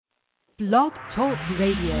Blog Talk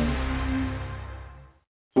Radio.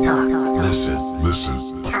 Talk. Listen.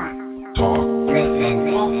 Talk.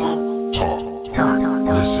 Listen. Talk.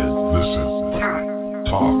 Listen.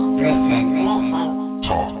 Talk. Listen.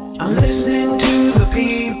 Talk. I'm listening to the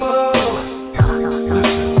people.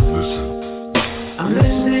 Listen. I'm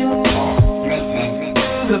listening. Talk.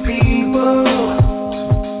 To the people.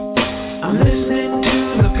 I'm listening to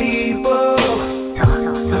the people.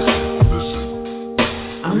 Listen.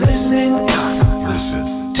 I'm listening. Listen.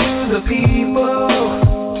 To the people.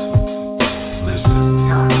 Listen.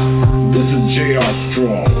 This is J.R.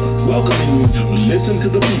 Strong, welcoming you to Listen to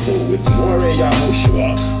the People with Moreh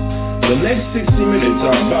Yahoshua. The next 60 minutes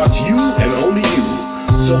are about you and only you.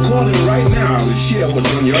 So call in right now to share what's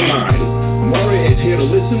on your mind. Moreh is here to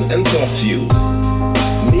listen and talk to you.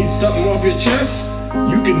 Need something off your chest?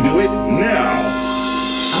 You can do it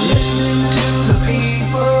now. I'm listening to the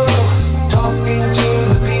people, talking to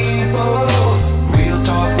the people, real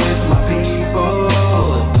talk with my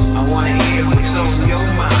people. I want to hear what's on your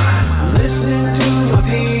mind. I'm listening to my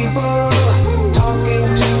people, talking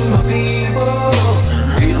to my people,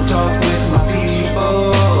 real talk with my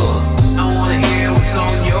people. I want to hear what's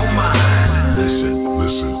on your mind. Listen.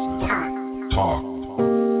 Talk.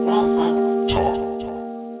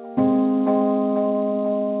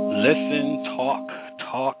 Listen,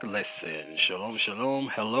 talk, listen. Shalom.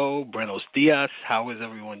 Hello, buenos dias. How is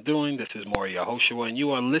everyone doing? This is Moreh Yahoshua, and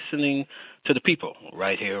you are listening to the people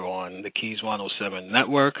right here on the Keys 107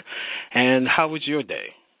 Network. And how was your day?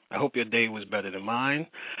 I hope your day was better than mine,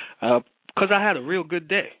 because I had a real good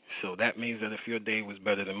day. So that means that if your day was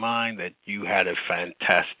better than mine, that you had a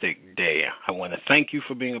fantastic day. I want to thank you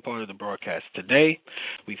for being a part of the broadcast today.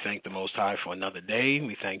 We thank the Most High for another day.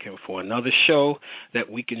 We thank Him for another show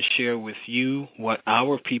that we can share with you what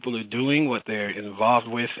our people are doing, what they're involved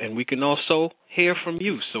with, and we can also hear from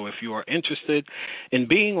you. So if you are interested in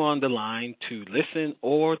being on the line to listen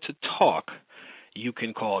or to talk, you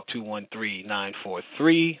can call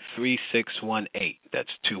 213-943-3618. That's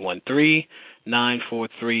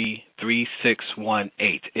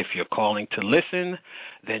 213-943-3618. If you're calling to listen,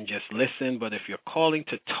 then just listen. But if you're calling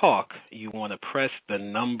to talk, you want to press the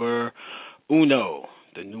number uno,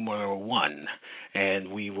 the numero 1,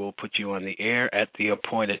 and we will put you on the air at the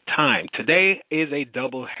appointed time. Today is a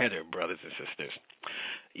double header, brothers and sisters.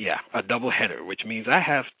 Yeah, a double header, which means I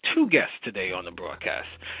have two guests today on the broadcast,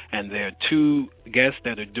 and they're two guests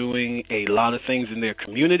that are doing a lot of things in their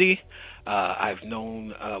community. I've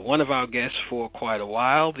known one of our guests for quite a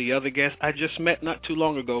while. The other guest I just met not too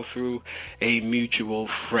long ago through a mutual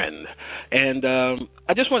friend. And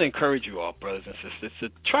I just want to encourage you all, brothers and sisters, to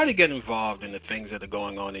try to get involved in the things that are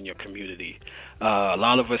going on in your community. A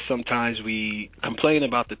lot of us sometimes we complain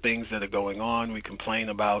about the things that are going on. We complain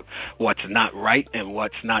about what's not right and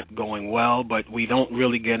what's not going well, but we don't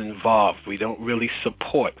really get involved. We don't really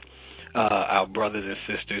support our brothers and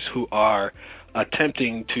sisters who are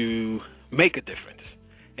attempting to make a difference.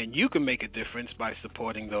 And you can make a difference by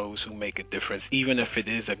supporting those who make a difference, even if it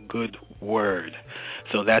is a good word.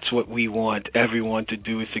 So that's what we want everyone to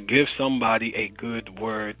do, is to give somebody a good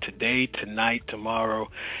word today, tonight, tomorrow,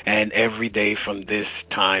 and every day from this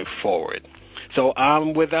time forward. So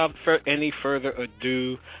without any further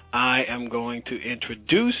ado, I am going to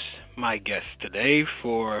introduce my guest today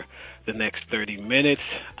for the next 30 minutes.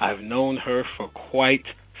 I've known her for quite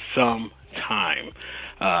some time.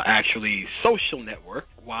 Actually, social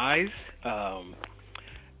network-wise,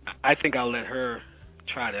 I think I'll let her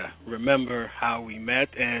try to remember how we met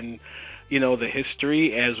and, the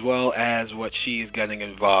history as well as what she is getting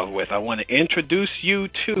involved with. I want to introduce you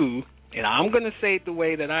to, and I'm going to say it the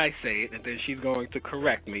way that I say it, and then she's going to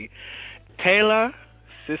correct me, Tela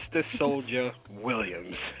Sister Soldier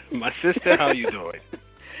Williams. My sister, how you doing?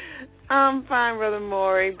 I'm fine, Brother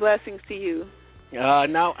Moreh. Blessings to you.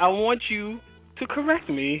 Now, I want you to correct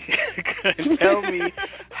me and tell me,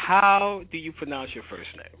 how do you pronounce your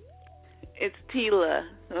first name? It's Tela.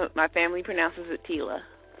 My family pronounces it Tela.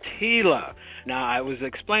 Tela. Now, I was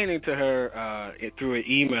explaining to her through an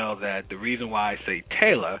email that the reason why I say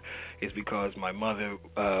Tela is because my mother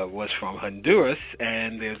was from Honduras,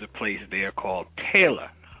 and there's a place there called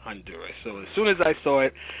Tela, Honduras. So as soon as I saw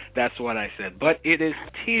it, that's what I said. But it is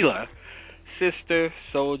Tela, Sister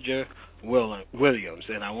Soldier Williams,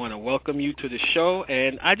 and I want to welcome you to the show,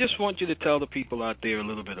 and I just want you to tell the people out there a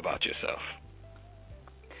little bit about yourself.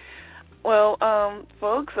 Well,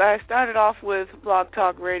 folks, I started off with Blog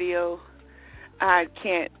Talk Radio. I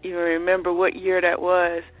can't even remember what year that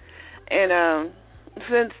was, and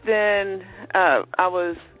since then I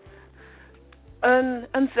was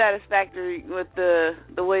unsatisfactory with the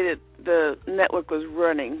way that the network was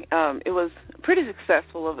running. It was pretty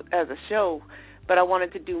successful as a show, but I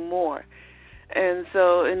wanted to do more. And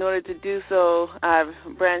so in order to do so, I've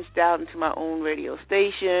branched out into my own radio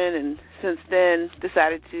station, and since then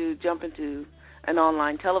decided to jump into an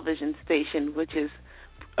online television station, which is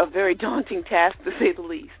a very daunting task, to say the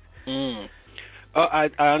least. I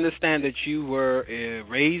understand that you were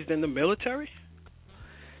raised in the military?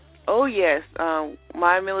 Oh, yes.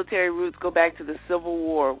 My military roots go back to the Civil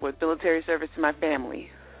War with military service to my family.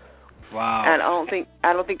 Wow. And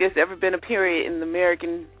I don't think there's ever been a period in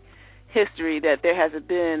American history that there hasn't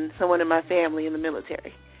been someone in my family in the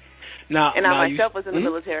military. I myself was in the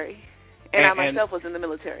military. And I myself was in the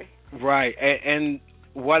military. Right. And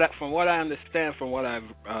from what I understand, from what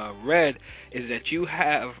I've read, is that you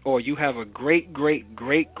have a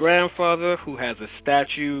great-great-great-grandfather who has a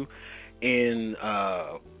statue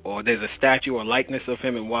or there's a statue or likeness of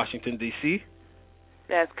him in Washington, D.C.?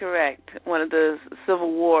 That's correct. One of the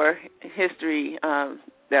Civil War history, that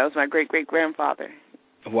was my great-great-grandfather.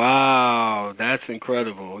 Wow, that's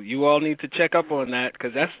incredible. You all need to check up on that,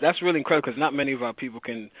 because that's really incredible, because not many of our people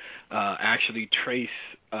can actually trace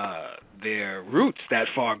their roots that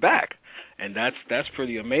far back, and that's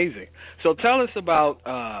pretty amazing. So tell us about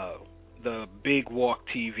the Big Walk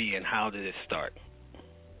TV and how did it start?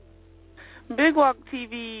 Big Walk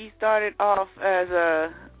TV started off as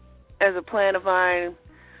a plan of mine.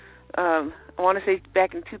 I want to say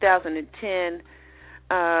back in 2010.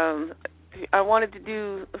 I wanted to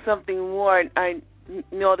do something more. I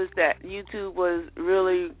noticed that YouTube was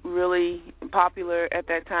really, really popular at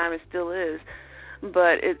that time. It still is,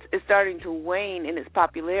 but it's starting to wane in its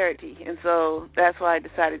popularity, and so that's why I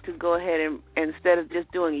decided to go ahead and instead of just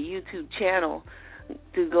doing a YouTube channel,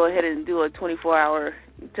 to go ahead and do a 24-hour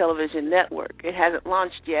television network. It hasn't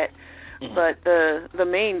launched yet, but the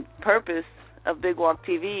main purpose of Big Walk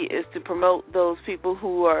TV is to promote those people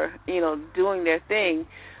who are, doing their thing,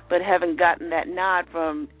 but haven't gotten that nod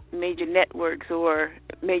from major networks or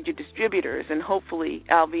major distributors, and hopefully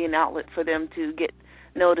I'll be an outlet for them to get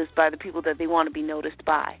noticed by the people that they want to be noticed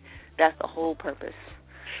by. That's the whole purpose.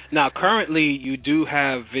 Now, currently you do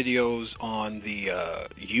have videos on the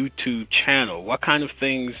YouTube channel. What kind of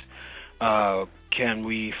things can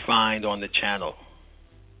we find on the channel?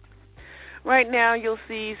 Right now you'll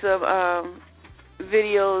see some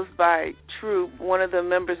videos by Troop. One of the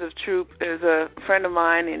members of Troop is a friend of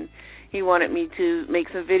mine, and he wanted me to make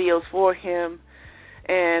some videos for him,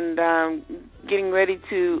 and getting ready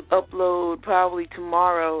to upload probably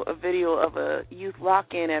tomorrow a video of a youth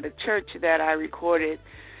lock-in at a church that I recorded,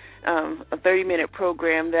 a 30-minute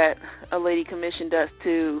program that a lady commissioned us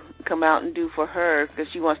to come out and do for her because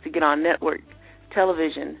she wants to get on network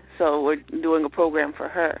television, so we're doing a program for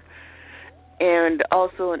her. And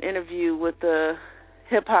also an interview with the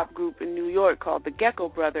hip-hop group in New York called the Gecko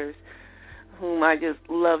Brothers, whom I just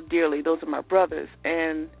love dearly. Those are my brothers.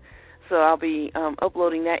 And so I'll be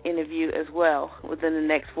uploading that interview as well within the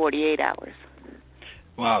next 48 hours.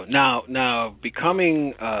 Wow. Now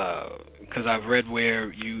becoming, because I've read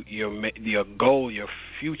where your goal, your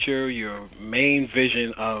future, your main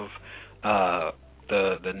vision of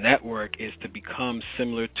the network is to become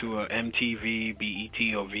similar to a MTV,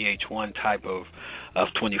 BET, or VH1 type of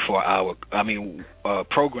 24-hour,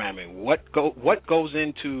 programming. What goes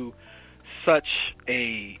into such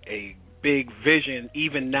a big vision,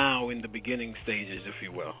 even now in the beginning stages, if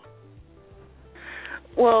you will?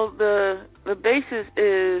 Well, the basis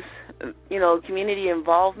is, community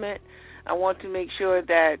involvement. I want to make sure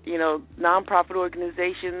that, nonprofit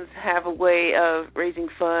organizations have a way of raising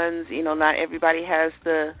funds. Not everybody has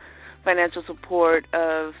the financial support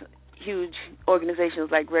of huge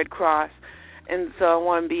organizations like Red Cross. And so I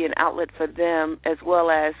want to be an outlet for them as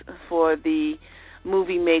well as for the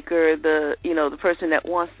movie maker, the person that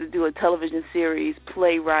wants to do a television series,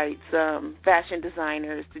 playwrights, fashion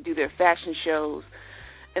designers to do their fashion shows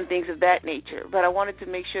and things of that nature. But I wanted to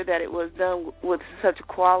make sure that it was done with such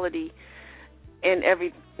quality and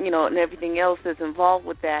everything else that's involved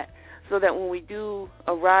with that, so that when we do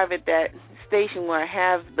arrive at that station where I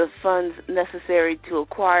have the funds necessary to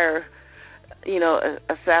acquire,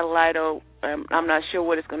 a satellite, or I'm not sure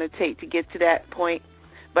what it's going to take to get to that point,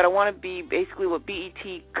 but I want to be basically what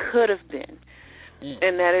BET could have been,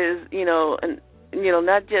 and that is,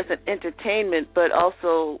 not just an entertainment, but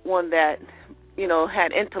also one that,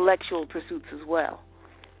 had intellectual pursuits as well.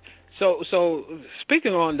 So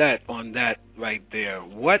speaking on that right there,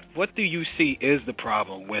 what do you see is the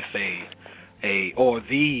problem with the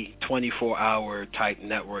 24-hour type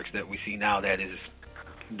networks that we see now that is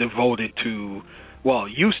devoted to well,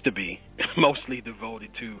 used to be mostly devoted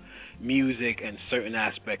to music and certain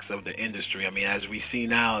aspects of the industry. I mean, as we see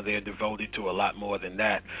now, they're devoted to a lot more than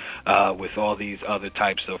that, with all these other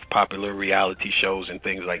types of popular reality shows and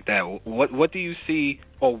things like that. What do you see,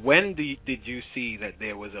 or when did you see that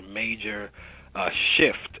there was a major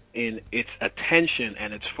shift in its attention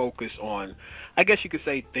and its focus on, I guess you could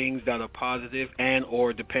say, things that are positive, and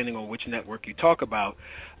or depending on which network you talk about,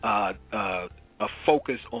 a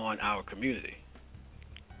focus on our community?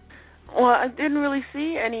 Well, I didn't really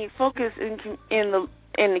see any focus in the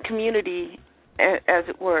community, as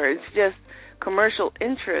it were. It's just commercial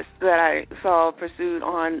interest that I saw pursued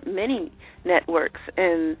on many networks,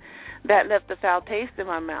 and that left a foul taste in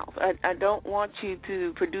my mouth. I don't want you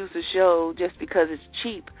to produce a show just because it's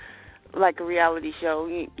cheap, like a reality show.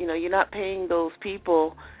 You know, you're not paying those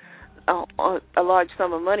people a large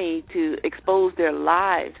sum of money to expose their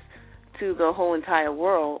lives to the whole entire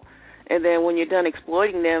world. And then when you're done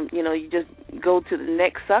exploiting them, you know, you just go to the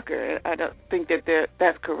next sucker. I don't think that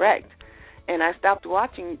that's correct. And I stopped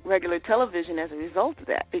watching regular television as a result of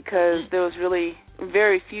that, because there was really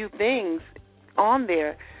very few things on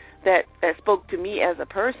there that spoke to me as a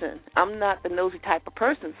person. I'm not the nosy type of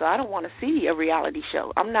person, so I don't want to see a reality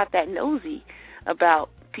show. I'm not that nosy about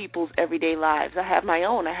people's everyday lives. I have my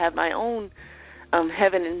own.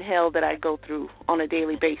 Heaven and hell that I go through on a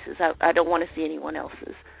daily basis. I don't want to see anyone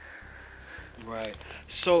else's. Right.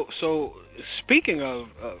 So speaking of,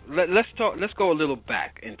 let's go a little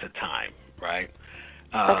back into time, right?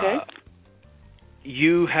 Okay.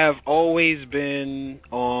 You have always been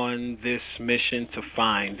on this mission to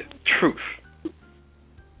find truth,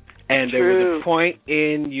 and there was a point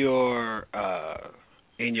in your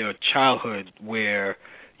childhood where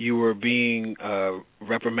you were being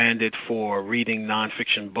reprimanded for reading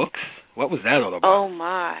nonfiction books. What was that all about? Oh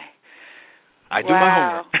my! I do my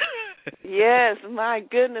homework. Yes, my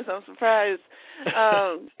goodness, I'm surprised.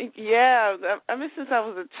 Yeah, I mean, since I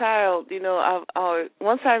was a child, you know,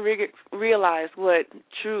 once I realized what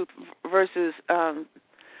truth versus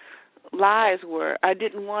lies were, I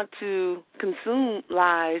didn't want to consume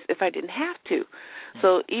lies if I didn't have to.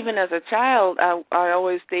 So even as a child, I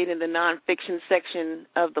always stayed in the nonfiction section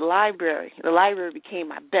of the library. The library became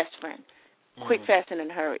my best friend. Quick, fast, and in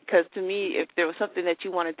a hurry. Because to me, if there was something that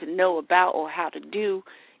you wanted to know about or how to do,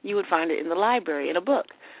 you would find it in the library in a book.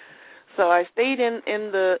 So I stayed in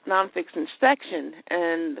the nonfiction section,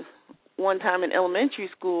 and one time in elementary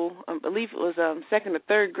school, I believe it was second or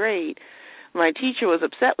third grade, my teacher was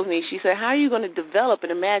upset with me. She said, "How are you going to develop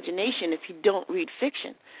an imagination if you don't read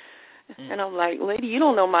fiction?" And I'm like, "Lady, you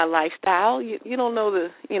don't know my lifestyle. You don't know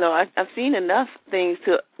I've seen enough things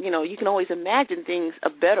to, you can always imagine things, a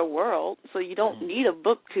better world, so you don't need a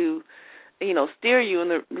book to, steer you in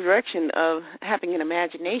the direction of having an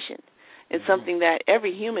imagination. It's something that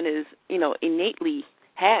every human is, innately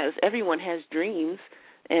has. Everyone has dreams,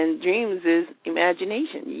 and dreams is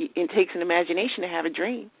imagination. It takes an imagination to have a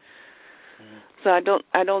dream. So I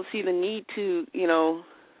don't see the need to,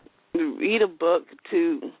 read a book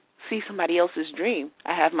to see somebody else's dream.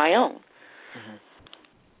 I have my own."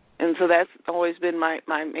 And so that's always been my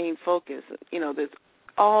main focus. There's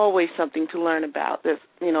always something to learn about. There's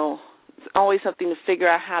always something to figure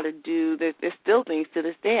out how to do. There's still things to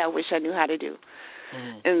this day I wish I knew how to do.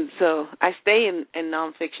 And so I stay in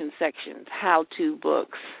nonfiction sections, how-to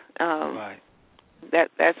books. Right.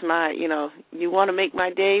 That's my, you want to make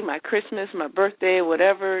my day, my Christmas, my birthday,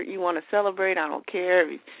 whatever you want to celebrate, I don't care.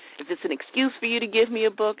 If it's an excuse for you to give me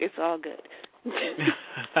a book, it's all good.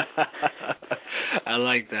 I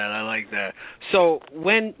like that. So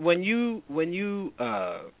when you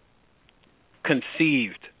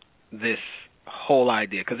conceived this whole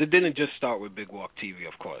idea, because it didn't just start with Big Walk TV,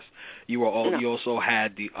 of course. You also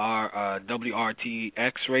had the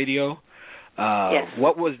WRTX radio. Yes.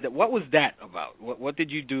 What was that about? What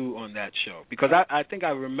did you do on that show? Because I think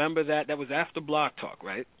I remember that was after Blog Talk,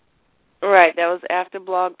 right? Right, that was after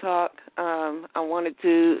Blog Talk. I wanted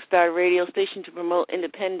to start a radio station to promote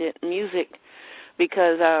independent music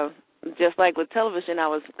because just like with television, I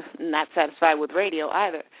was not satisfied with radio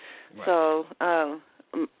either. Right. So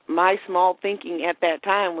my small thinking at that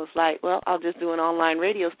time was like, well, I'll just do an online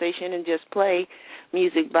radio station and just play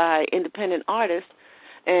music by independent artists.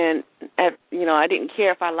 And, I didn't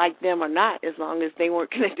care if I liked them or not, as long as they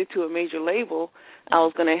weren't connected to a major label. I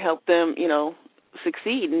was going to help them,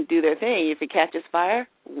 succeed and do their thing. If it catches fire,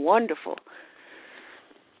 wonderful.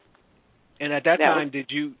 And at that time,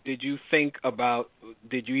 did you even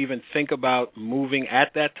think about moving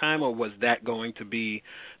at that time, or was that going to be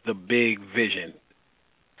the big vision?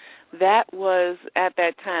 that was, at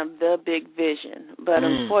that time, the big vision. But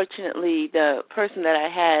unfortunately, the person that I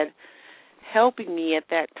had helping me at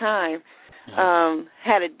that time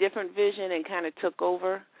had a different vision and kind of took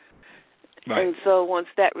over. Right. And so once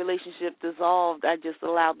that relationship dissolved, I just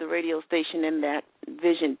allowed the radio station and that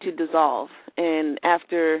vision to dissolve. And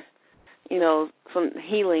after, some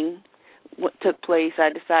healing took place, I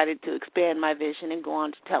decided to expand my vision and go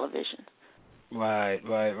on to television. Right.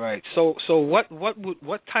 So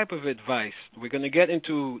what type of advice? We're going to get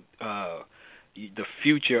into the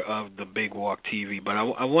future of the Big Walk TV, but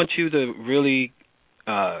I want you to really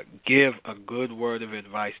give a good word of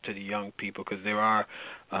advice to the young people, because there are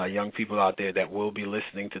young people out there that will be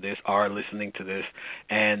listening to this,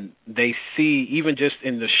 and they see, even just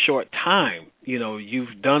in the short time,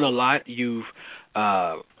 you've done a lot, you've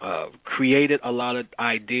created a lot of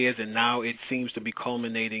ideas, and now it seems to be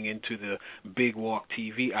culminating into the Big Walk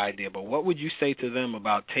TV idea. But what would you say to them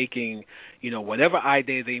about taking, whatever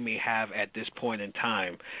idea they may have at this point in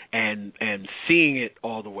time and seeing it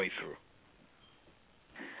all the way through?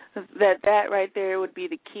 That right there would be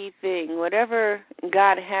the key thing. Whatever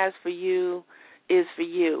God has for you is for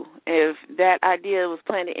you. If that idea was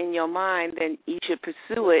planted in your mind, then you should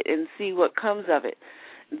pursue it and see what comes of it.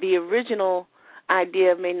 The original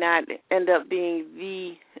idea may not end up being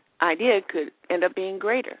the idea. It could end up being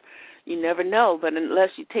greater. You never know, but unless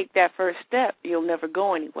you take that first step, you'll never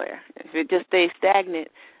go anywhere. If it just stays stagnant,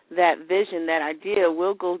 that vision, that idea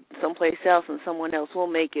will go someplace else, and someone else will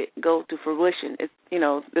make it go to fruition. It's,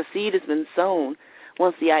 the seed has been sown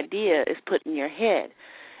once the idea is put in your head,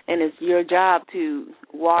 and it's your job to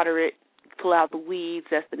water it, pull out the weeds.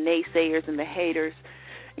 That's the naysayers and the haters.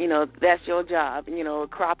 That's your job. A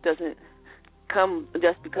crop doesn't come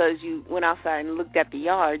just because you went outside and looked at the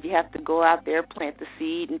yard. You have to go out there, plant the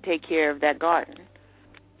seed, and take care of that garden.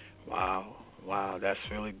 Wow, that's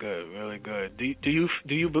really good, really good. Do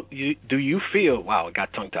you feel? Wow, I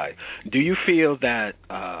got tongue tied. Do you feel that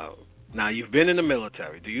now you've been in the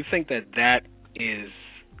military? Do you think that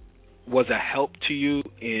was a help to you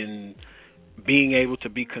in being able to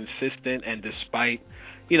be consistent, and despite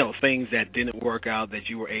things that didn't work out, that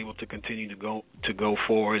you were able to continue to go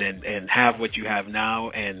forward and have what you have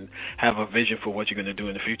now and have a vision for what you're going to do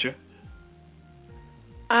in the future?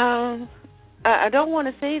 I don't want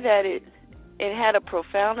to say that it had a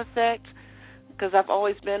profound effect, because I've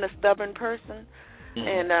always been a stubborn person.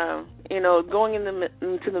 And, going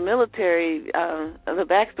into the military, the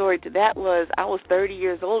backstory to that was I was 30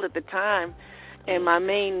 years old at the time, and my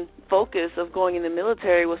main focus of going in the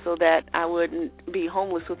military was so that I wouldn't be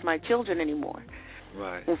homeless with my children anymore.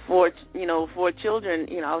 Right. And for children,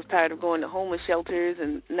 I was tired of going to homeless shelters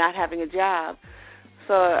and not having a job.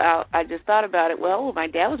 So I just thought about it. Well, my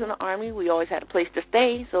dad was in the Army. We always had a place to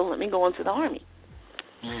stay, so let me go into the Army.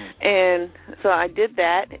 And so I did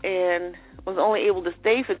that, and was only able to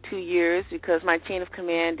stay for 2 years because my chain of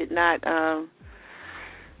command did not,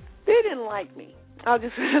 they didn't like me. I'll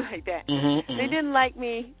just put it like that. They didn't like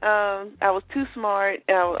me. I was too smart.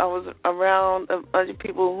 I was around a bunch of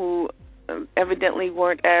people who evidently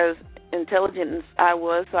weren't as intelligent as I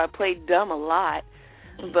was, so I played dumb a lot.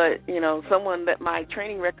 But, someone let my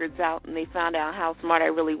training records out, and they found out how smart I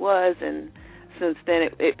really was, and since then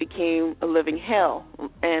it became a living hell.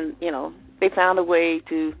 And, they found a way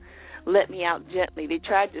to let me out gently. They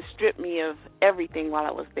tried to strip me of everything while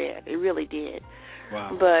I was there. They really did.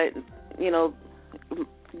 Wow. But,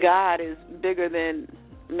 God is bigger than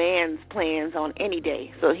man's plans on any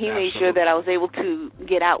day. So he made sure that I was able to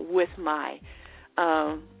get out with my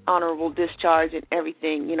honorable discharge and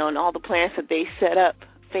everything, and all the plans that they set up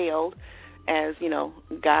failed. As,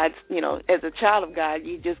 God's, as a child of God,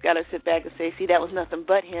 you just got to sit back and say, see, that was nothing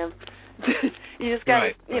but him. You just got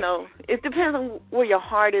to, it depends on where your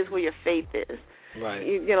heart is, where your faith is. Right.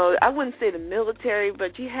 I wouldn't say the military,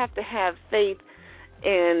 but you have to have faith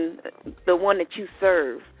in the one that you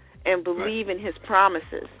serve and believe in his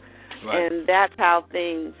promises. Right. And that's how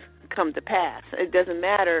things come to pass. It doesn't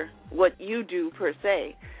matter what you do per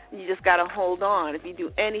se. You just got to hold on. If you do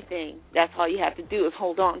anything, that's all you have to do is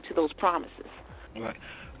hold on to those promises. Right.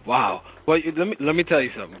 Wow. Well, let me tell you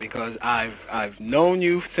something, because I've known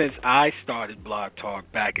you since I started Blog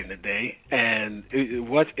Talk back in the day, and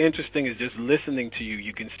what's interesting is just listening to you,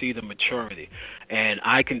 you can see the maturity, and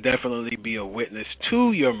I can definitely be a witness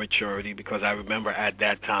to your maturity, because I remember at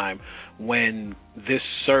that time when this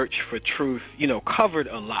search for truth, covered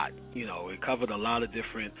a lot. It covered a lot of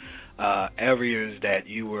different areas that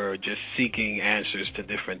you were just seeking answers to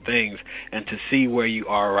different things, and to see where you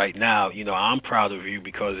are right now, I'm proud of you,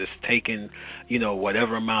 because it's taken,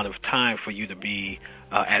 whatever amount of time for you to be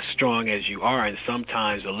as strong as you are, and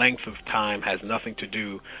sometimes the length of time has nothing to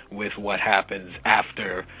do with what happens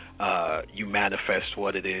after you manifest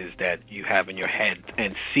what it is that you have in your head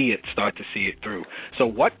and start to see it through. So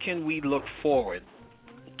what can we look forward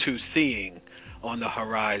to seeing on the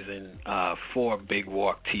horizon for Big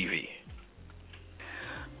Walk TV?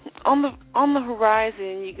 On the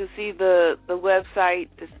horizon, you can see the website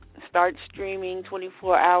start streaming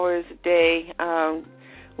 24 hours a day.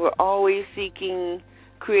 We're always seeking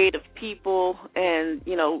creative people and,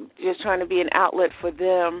 just trying to be an outlet for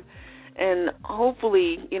them. And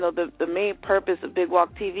hopefully, the main purpose of Big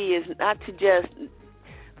Walk TV is not to just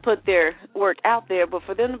put their work out there, but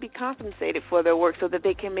for them to be compensated for their work so that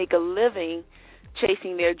they can make a living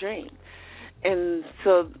chasing their dream. And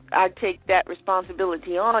so I take that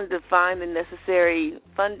responsibility on to find the necessary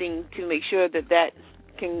funding to make sure that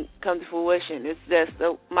can come to fruition. It's just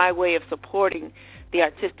my way of supporting the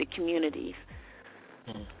artistic communities.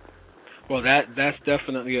 Well, that's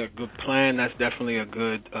definitely a good plan. That's definitely a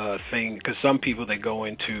good thing, because some people, they go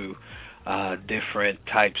into different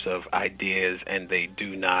types of ideas and they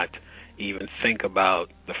do not even think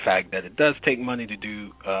about the fact that it does take money to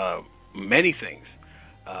do many things.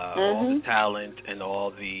 All the talent and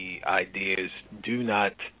all the ideas do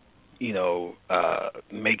not,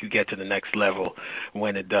 make you get to the next level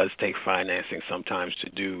when it does take financing sometimes to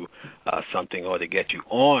do something or to get you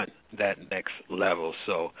on that next level.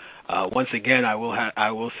 So once again, I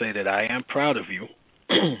will say that I am proud of you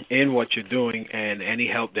in what you're doing, and any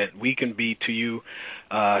help that we can be to you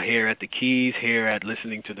here at the Keys, here at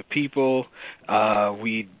Listening to the People,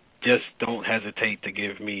 we just don't hesitate to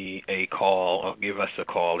give me a call or give us a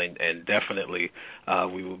call, and definitely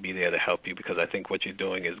we will be there to help you, because I think what you're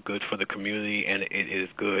doing is good for the community, and it is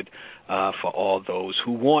good for all those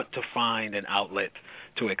who want to find an outlet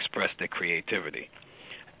to express their creativity.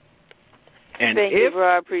 And thank you, bro.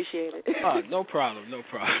 I appreciate it. No problem.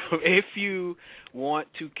 If you want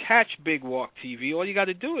to catch Big Walk TV, all you got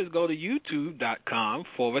to do is go to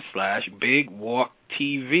youtube.com/Big Walk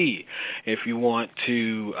TV. If you want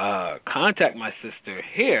to contact my sister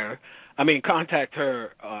contact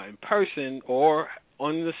her in person or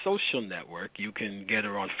on the social network, you can get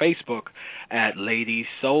her on Facebook at Lady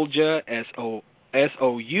Soulja,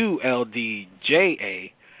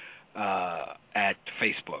 SOULDJA. At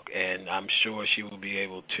Facebook, and I'm sure she will be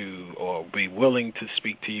able to or be willing to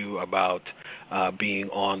speak to you about being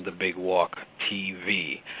on the Big Walk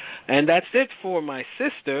TV. And that's it for my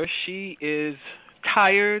sister. She is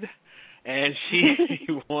tired and she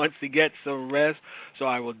wants to get some rest, so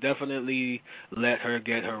I will definitely let her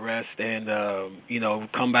get her rest and,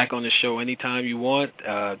 come back on the show anytime you want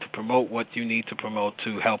to promote what you need to promote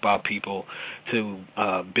to help our people to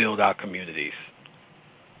build our communities.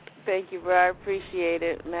 Thank you, bro. I appreciate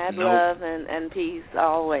it. Mad love and peace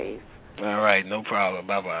always. All right, no problem.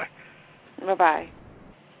 Bye-bye. Bye-bye.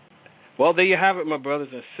 Well, there you have it, my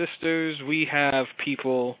brothers and sisters. We have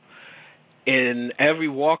people in every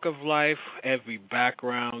walk of life, every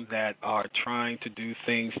background that are trying to do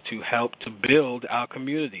things to help to build our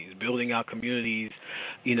communities. Building our communities,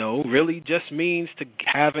 really just means to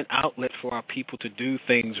have an outlet for our people to do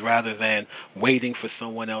things rather than waiting for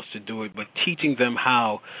someone else to do it, but teaching them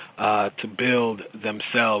how to build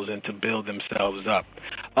themselves and to build themselves up.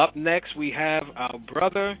 Up next, we have our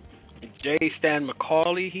brother, J. Stan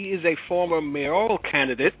McCauley. He is a former mayoral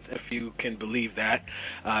candidate, if you can believe that.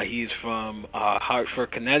 He's from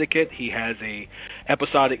Hartford, Connecticut. He has a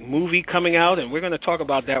episodic movie coming out, and we're going to talk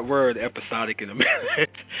about that word, episodic, in a minute.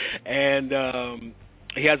 And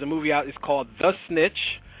he has a movie out. It's called The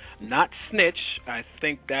Snitch, not Snitch. I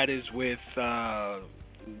think that is with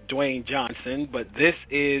Dwayne Johnson, but this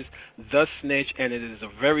is The Snitch, and it is a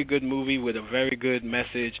very good movie with a very good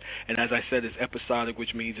message. And as I said, it's episodic,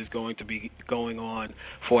 which means it's going to be going on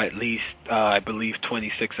for at least, I believe,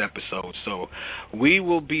 26 episodes. So we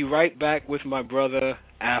will be right back with my brother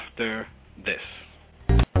after this.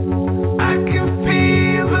 I can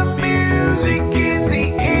feel the music in the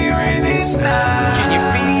air and it's live. Can you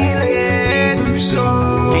feel it? So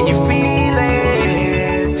can you feel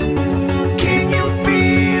it? Can you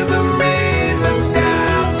feel the rhythm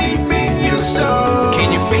down deep in your soul? Can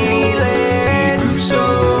you feel it? So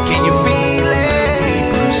can you feel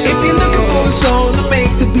it? If you're looking for a song to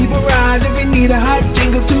make the people rise, if you need a hot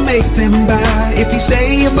jingle to make them buy, if you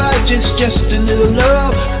say your budget's just a little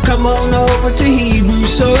low, come on over to Hebrew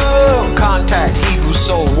Soul. Contact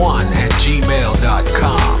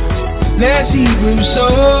HebrewSoul1@gmail.com. That's Hebrew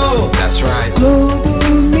Soul. That's right.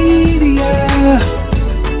 Global Media.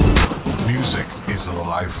 Music is a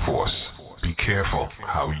life force. Be careful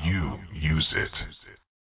how you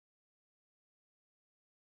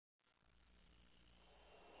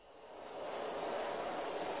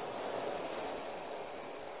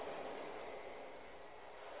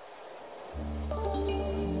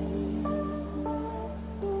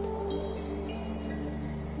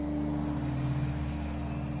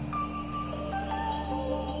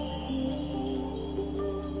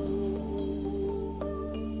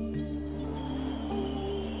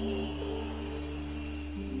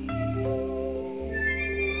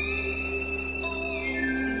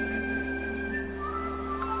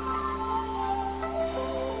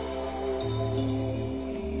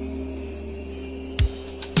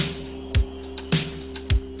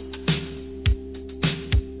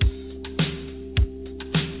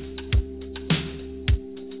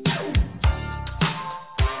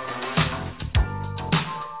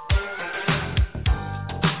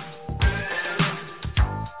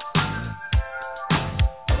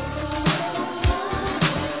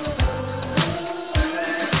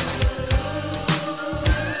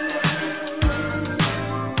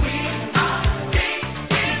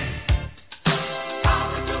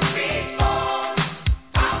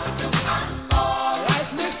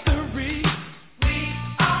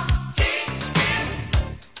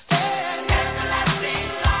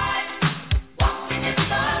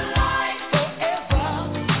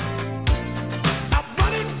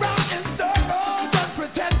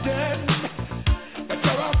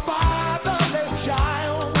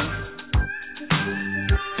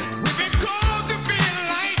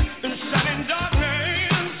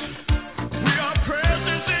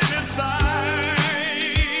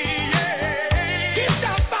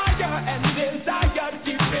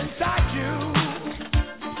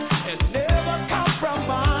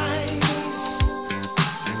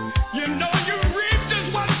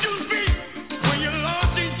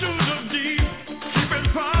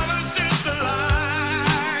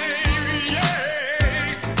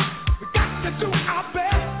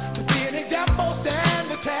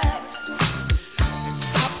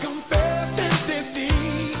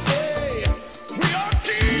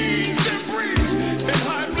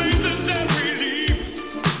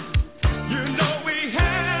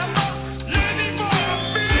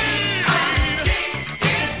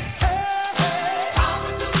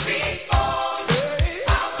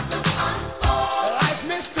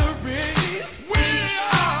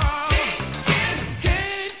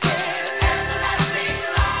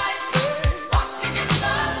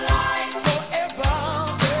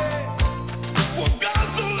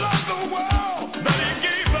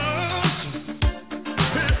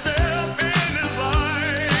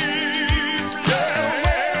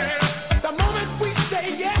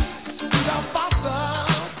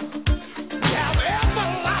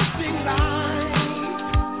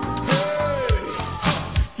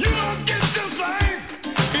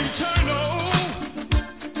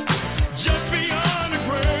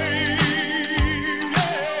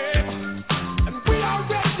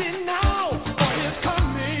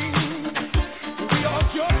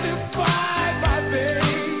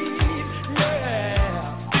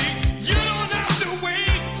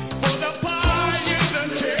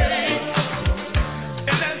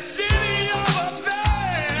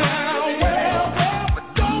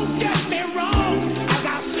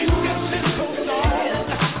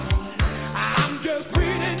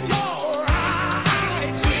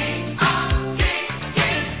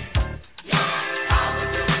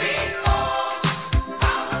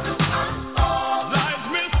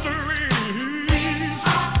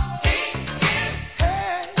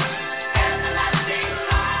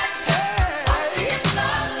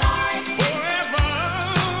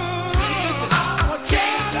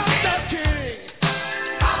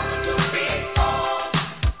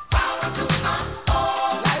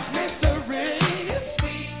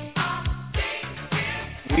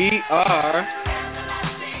We are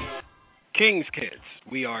King's Kids.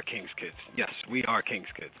 We are King's Kids. Yes, we are King's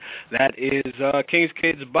Kids. That is King's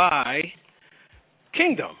Kids by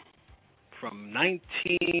Kingdom from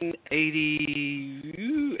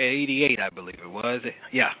 1988, I believe it was.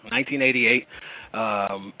 Yeah, 1988.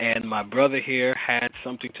 And my brother here had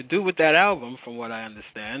something to do with that album, from what I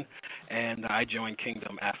understand, and I joined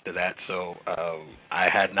Kingdom after that. So I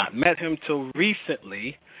had not met him till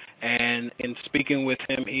recently, and in speaking with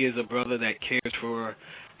him, he is a brother that cares for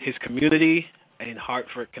his community in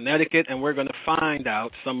Hartford, Connecticut, and we're going to find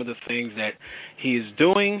out some of the things that he is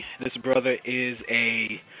doing. This brother is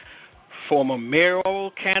a former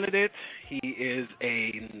mayoral candidate. He is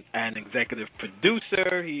an executive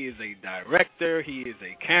producer. He is a director. He is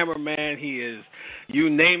a cameraman. He is, you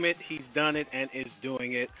name it, he's done it and is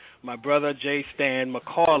doing it. My brother, J. Stan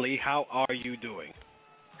McCauley, how are you doing?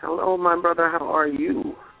 Hello, my brother. How are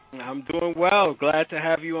you? I'm doing well. Glad to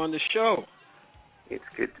have you on the show. It's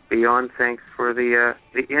good to be on. Thanks for the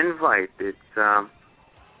invite. It's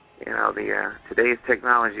today's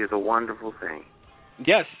technology is a wonderful thing.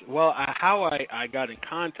 Yes. Well, how I got in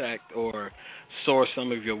contact or saw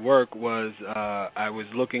some of your work was I was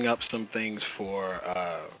looking up some things for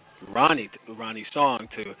Ronnie Song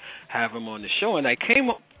to have him on the show, and I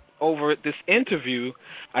came over this interview.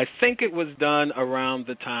 I think it was done around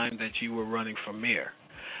the time that you were running for mayor,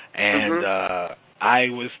 and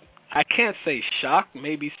I can't say shocked,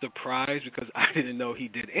 maybe surprised, because I didn't know he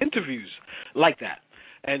did interviews like that.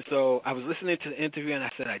 And so I was listening to the interview, and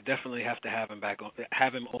I said I definitely have to have him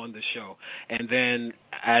on the show. And then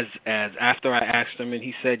as after I asked him, and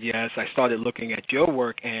he said yes, I started looking at your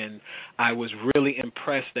work, and I was really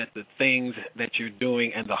impressed at the things that you're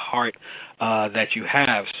doing and the heart that you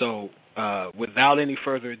have. So without any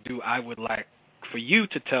further ado, I would like for you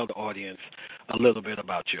to tell the audience a little bit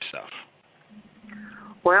about yourself.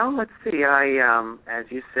 Well, let's see. I, as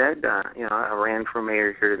you said, I ran for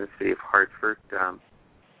mayor here in the city of Hartford.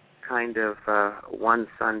 One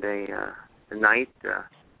Sunday night, the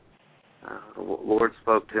Lord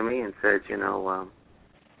spoke to me and said,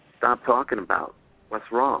 stop talking about what's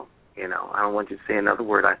wrong. I don't want you to say another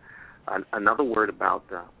word about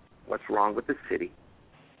what's wrong with the city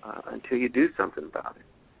until you do something about it.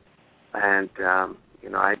 And,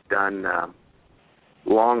 I've done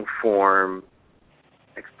long-form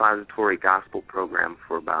expository gospel program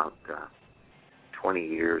for about 20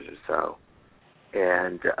 years or so.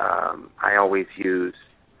 And I always use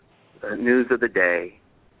the news of the day,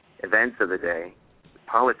 events of the day,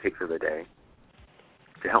 politics of the day,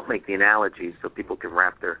 to help make the analogies so people can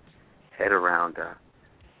wrap their head around,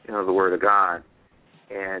 the Word of God.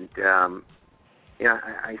 And,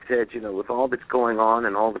 I said, with all that's going on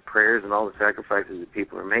and all the prayers and all the sacrifices that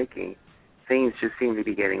people are making, things just seem to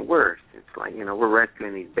be getting worse. It's like, we're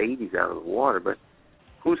rescuing these babies out of the water, but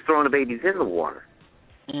who's throwing the babies in the water?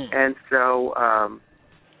 And so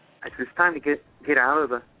it's time to get out of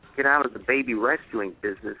the baby rescuing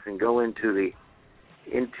business and go into the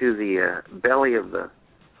belly of the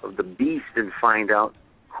beast and find out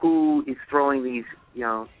who is throwing these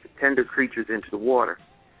tender creatures into the water.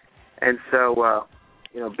 And so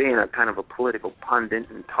being a kind of a political pundit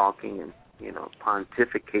and talking and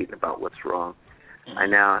pontificating about what's wrong, I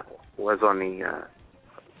now was on the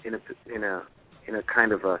in a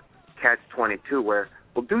kind of a catch-22 where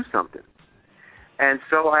we'll do something. And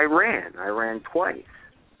so I ran twice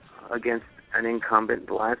against an incumbent.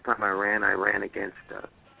 The last time I ran against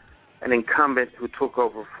an incumbent who took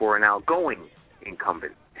over for an outgoing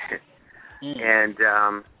incumbent. And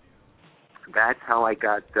that's how I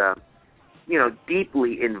got,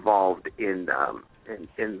 deeply involved in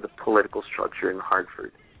the political structure in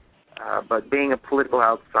Hartford. But being a political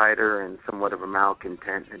outsider and somewhat of a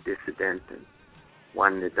malcontent and dissident and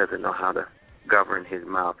one that doesn't know how to govern his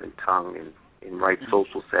mouth and tongue in right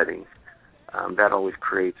social settings, that always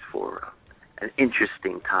creates for an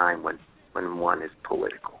interesting time when one is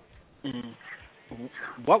political. Mm-hmm.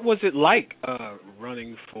 What was it like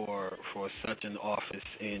running for such an office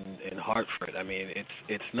in Hartford? I mean,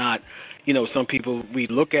 it's not, some people, we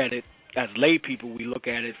look at it as lay people, we look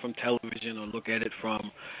at it from television or look at it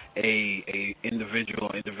from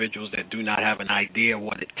individuals that do not have an idea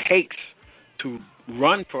what it takes to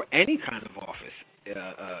run for any kind of office,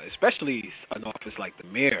 especially an office like the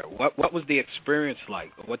mayor. What was the experience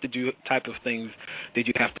like? What type of things did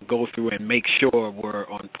you have to go through and make sure were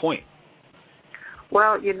on point?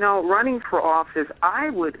 Well, running for office,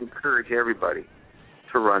 I would encourage everybody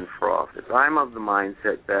to run for office. I'm of the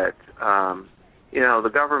mindset that,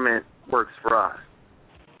 the government works for us.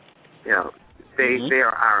 They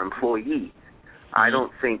are our employees. I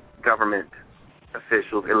don't think government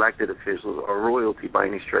officials, elected officials, are royalty by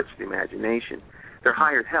any stretch of the imagination. They're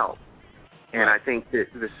hired help. And I think that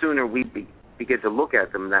the sooner we begin to look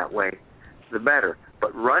at them that way, the better.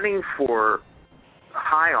 But running for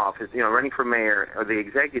high office, running for mayor or the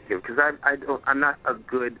executive, because I'm not a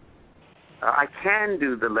good. I can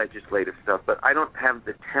do the legislative stuff, but I don't have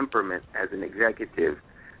the temperament as an executive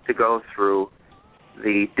to go through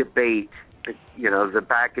the debate, the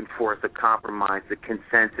back and forth, the compromise, the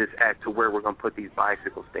consensus as to where we're going to put these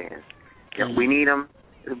bicycle stands. We need them.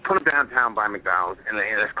 Put them downtown by McDonald's, and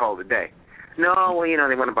let's call it a day. No, well,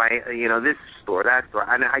 they want to buy, this store, that store.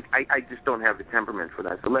 And I just don't have the temperament for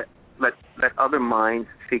that. So let other minds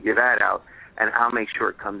figure that out, and I'll make sure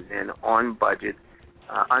it comes in on budget,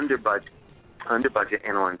 under budget,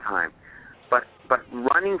 and on time. But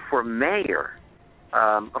running for mayor,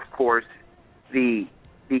 of course, the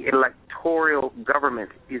electoral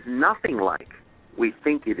government is nothing like we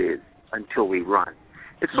think it is until we run.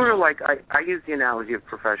 It's sort of like I use the analogy of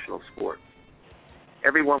professional sports.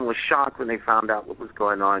 Everyone was shocked when they found out what was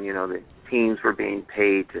going on. The teams were being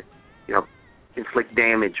paid to, inflict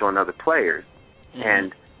damage on other players.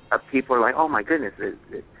 And people are like, oh, my goodness,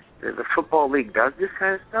 the Football League does this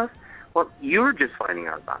kind of stuff? Well, you're just finding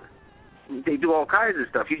out about it. They do all kinds of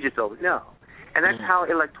stuff. You just don't know. And that's how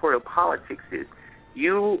electoral politics is.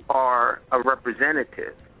 You are a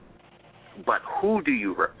representative, but who do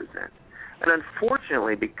you represent? And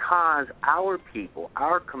unfortunately, because our people,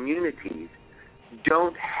 our communities,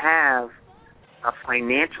 don't have a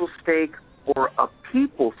financial stake or a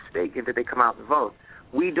people stake in that they come out and vote,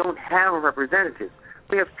 we don't have a representative.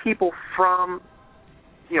 We have people from,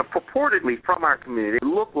 purportedly from our community. They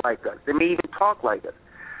look like us. They may even talk like us,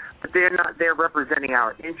 but they're not. They're representing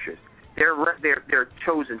our interests. They're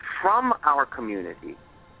chosen from our community,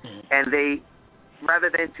 and they, rather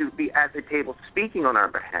than to be at the table speaking on our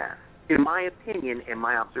behalf, in my opinion, in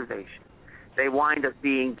my observation, they wind up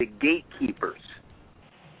being the gatekeepers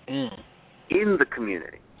in the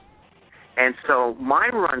community. And so my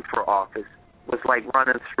run for office was like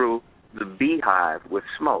running through the beehive with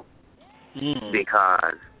smoke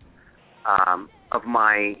because of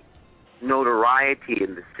my notoriety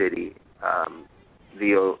in the city,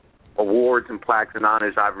 the awards and plaques and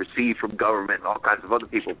honors I've received from government and all kinds of other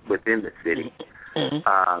people within the city,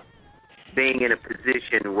 being in a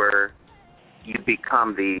position where you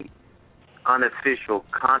become the unofficial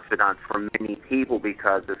confidant for many people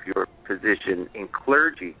because of your position in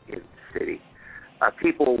clergy in the city.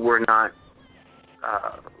 People were not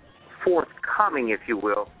forthcoming, if you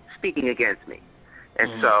will, speaking against me.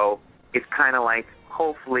 And so it's kind of like,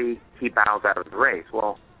 hopefully he bows out of the race.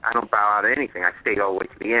 Well, I don't bow out of anything. I stayed all the way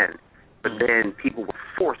to the end. But then people were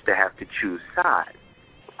forced to have to choose sides.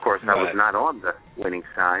 Of course, I was not on the winning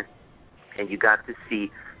side, and you got to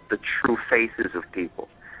see the true faces of people.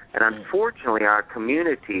 And unfortunately, our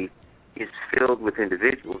community is filled with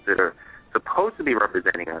individuals that are supposed to be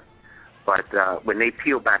representing us, but when they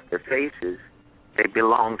peel back their faces, they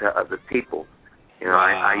belong to other people.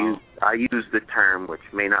 I use the term, which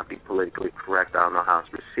may not be politically correct. I don't know how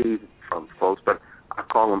it's received from folks, but I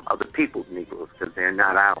call them other people's Negroes because they're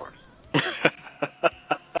not ours.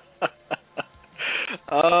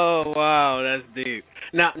 Oh, wow, that's deep.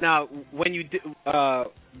 Now, when you did,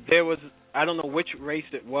 there was, I don't know which race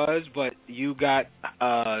it was, but you got,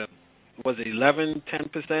 was it 11,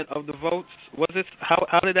 10% of the votes? Was it?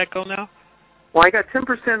 How did that go now? Well, I got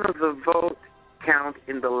 10% of the vote count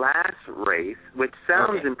in the last race, which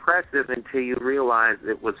sounds impressive until you realize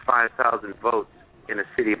it was 5,000 votes in a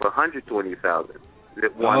city of 120,000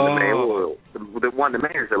 that won the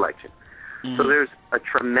mayor's election. So there's a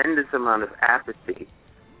tremendous amount of apathy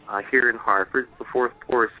here in Hartford, the fourth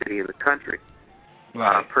poorest city in the country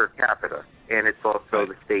per capita, and it's also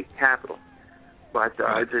the state capital. But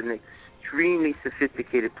it's an extremely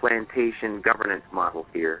sophisticated plantation governance model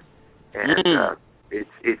here, and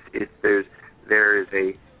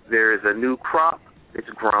there is a new crop that's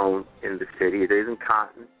grown in the city. It isn't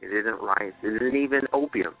cotton, it isn't rice, it isn't even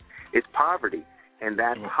opium. It's poverty, and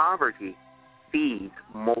that poverty feeds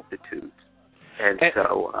multitudes. And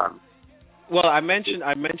so, well, I mentioned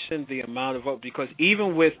the amount of vote because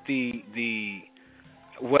even with the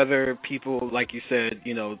whether people, like you said,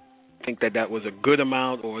 think that was a good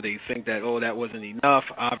amount or they think that that wasn't enough.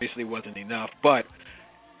 Obviously, wasn't enough, but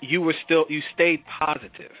you stayed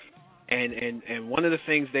positive. And one of the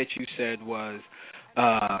things that you said was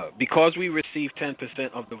because we received 10%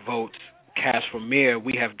 of the votes cast for mayor,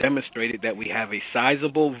 we have demonstrated that we have a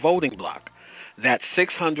sizable voting bloc. That's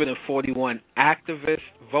 641 activist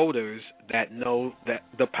voters that know that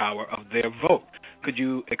the power of their vote. Could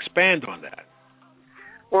you expand on that?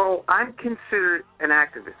 Well, I'm considered an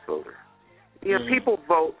activist voter. You know, people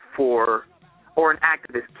vote for, or an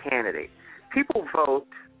activist candidate. People vote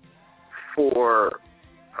for,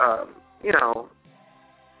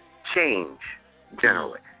 change,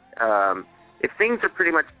 generally. If things are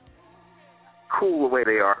pretty much cool the way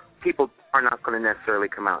they are, people are not going to necessarily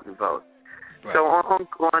come out and vote. Right. So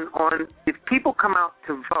if people come out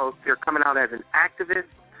to vote, they're coming out as an activist,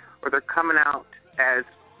 or they're coming out as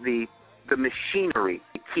the machinery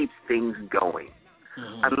that keeps things going,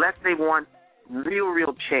 unless they want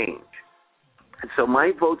real change. And so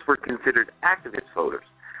my votes were considered activist voters.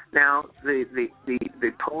 Now, the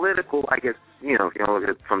political, I guess, if you look at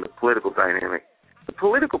it from the political dynamic, the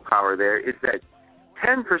political power there is that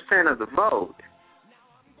 10% of the vote,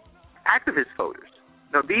 activist voters.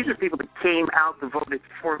 Now, these are people that came out and voted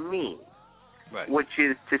for me, right, which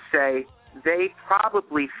is to say they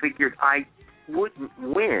probably figured I wouldn't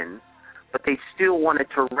win, but they still wanted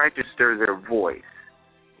to register their voice.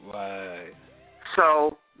 Right.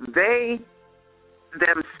 So they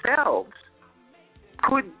themselves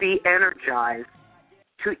could be energized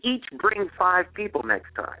to each bring 5 people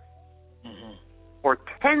next time, or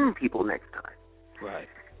 10 people next time. Right.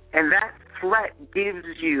 And that threat gives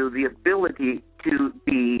you the ability to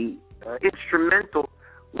be instrumental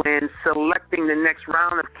when selecting the next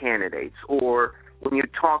round of candidates, or when you're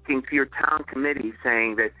talking to your town committee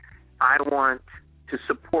saying that I want to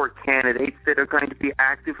support candidates that are going to be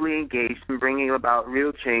actively engaged in bringing about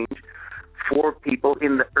real change for people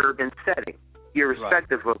in the urban setting,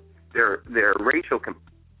 irrespective of their racial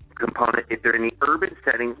component. If they're in the urban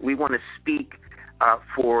setting, we want to speak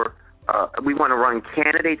we want to run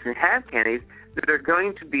candidates and have candidates that are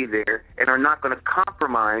going to be there and are not going to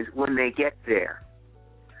compromise when they get there.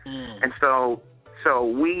 And so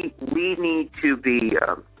we need to be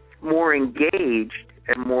more engaged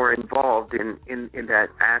and more involved in that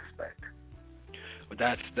aspect. Well,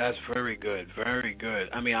 that's very good, very good.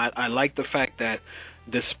 I mean, I like the fact that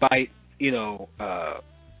despite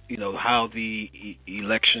how the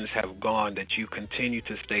elections have gone, that you continue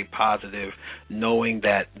to stay positive, knowing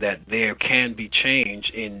that there can be change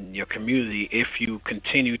in your community if you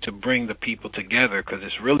continue to bring the people together, because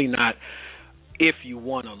it's really not if you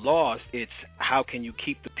won or lost, it's how can you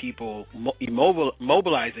keep the people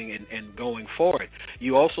mobilizing and going forward.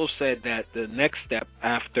 You also said that the next step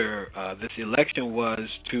after this election was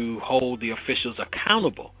to hold the officials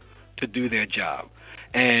accountable to do their job,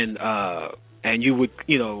 and you would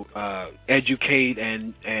educate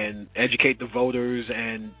and educate the voters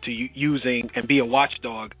and to using and be a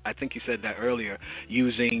watchdog. I think you said that earlier,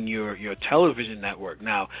 using your television network.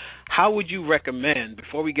 Now, how would you recommend,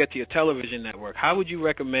 before we get to your television network, how would you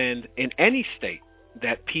recommend in any state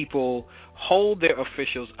that people hold their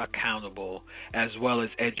officials accountable as well as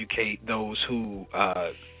educate those who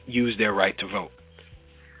use their right to vote?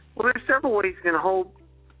 Well, there's several ways you can hold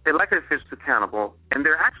elected officials accountable, and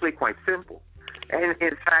they're actually quite simple. And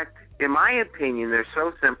in fact, in my opinion, they're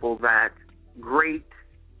so simple that great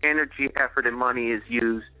energy, effort, and money is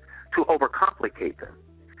used to overcomplicate them.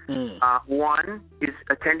 One is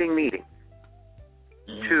attending meetings.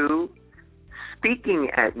 2, speaking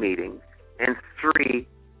at meetings. And 3,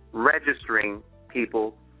 registering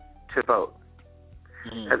people to vote.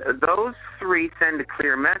 Those 3 send a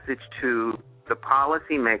clear message to the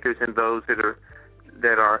policymakers and those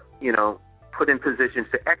that are put in positions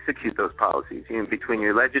to execute those policies, between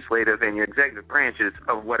your legislative and your executive branches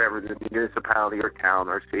of whatever the municipality or town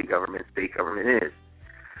or state government is.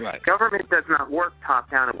 Right. Government does not work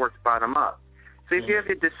top-down, it works bottom-up. So if you have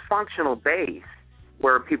a dysfunctional base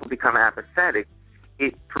where people become apathetic,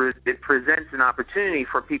 it presents an opportunity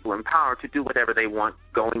for people in power to do whatever they want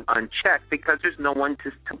going unchecked, because there's no one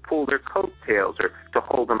to pull their coattails or to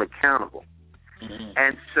hold them accountable.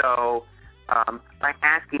 And so by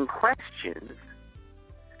asking questions,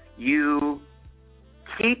 you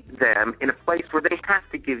keep them in a place where they have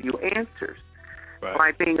to give you answers. Right.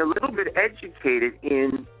 By being a little bit educated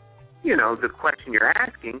in, the question you're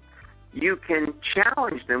asking, you can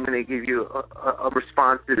challenge them when they give you a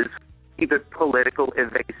response that is either political,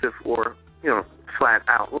 evasive, or, flat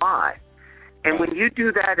out lie. And when you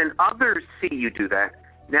do that and others see you do that,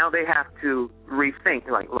 now they have to rethink,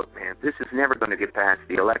 like, look, man, this is never going to get past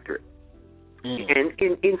the electorate. And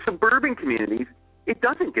in suburban communities, it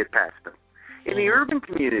doesn't get past them. In the urban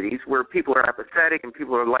communities where people are apathetic and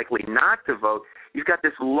people are likely not to vote, you've got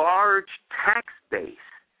this large tax base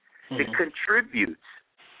that contributes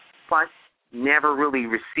but never really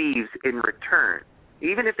receives in return.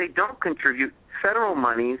 Even if they don't contribute, federal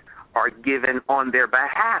monies are given on their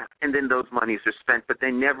behalf, and then those monies are spent, but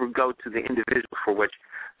they never go to the individual for which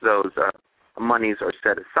those monies are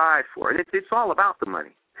set aside for. And it's all about the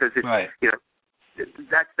money because it's right.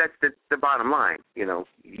 That's the bottom line. Your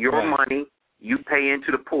right. money, you pay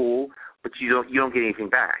into the pool, but you don't get anything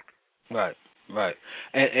back. Right.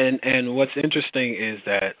 And what's interesting is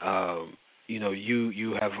that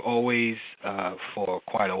you have always for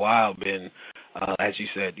quite a while been, as you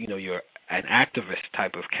said, you're an activist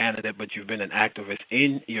type of candidate, but you've been an activist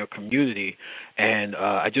in your community. And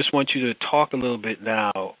I just want you to talk a little bit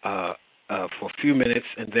now for a few minutes,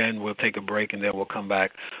 and then we'll take a break, and then we'll come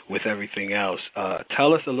back with everything else.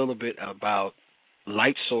 Tell us a little bit about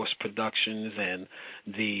Light Source Productions and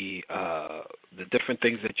the different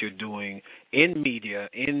things that you're doing in media,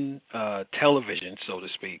 in television, so to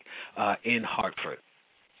speak, in Hartford.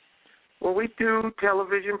 Well, we do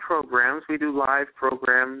television programs. We do live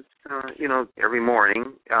programs, every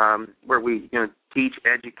morning, where we, teach,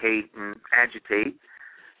 educate, and agitate.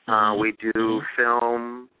 We do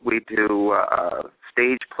film. We do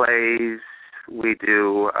stage plays. We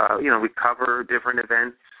do, we cover different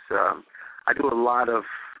events. I do a lot of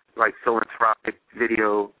philanthropic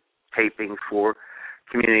video taping for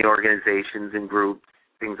community organizations and groups,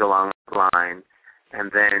 things along the line,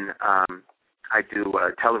 and then I do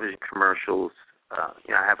television commercials.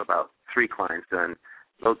 I have about 3 clients done.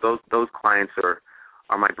 Those clients are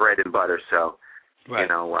my bread and butter. So, right.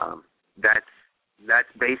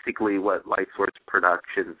 That's basically what Light Source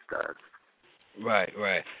Productions does. Right.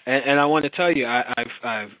 And I want to tell you,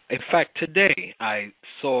 I've in fact today I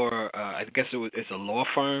saw I guess it's a law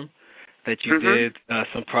firm that you did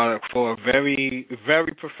some product for, very,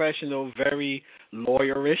 very professional, very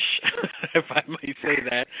lawyerish, if I may say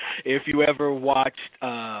that. If you ever watched,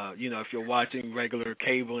 if you're watching regular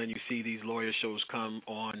cable and you see these lawyer shows come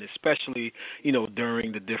on, especially,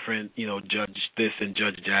 during the different, judge this and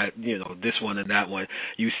judge that, this one and that one,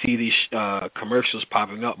 you see these commercials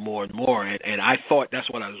popping up more and more. And I thought that's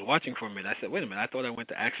what I was watching for a minute. I said, wait a minute, I thought I went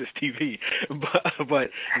to Access TV.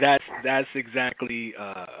 but that's exactly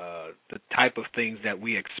the type of things that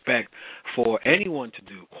we expect for anyone to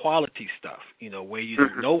do, quality stuff, where you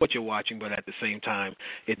don't know what you're watching, but at the same time,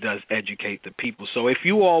 it does educate the people. So if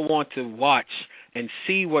you all want to watch and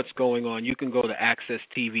see what's going on, you can go to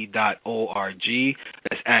accesstv.org.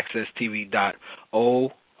 That's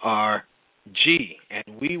accesstv.org.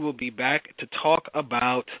 And we will be back to talk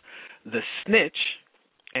about the snitch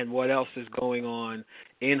and what else is going on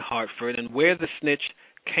in Hartford and where the snitch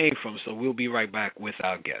came from. So we'll be right back with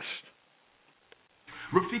our guest.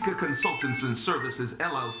 Rafika Consultants and Services,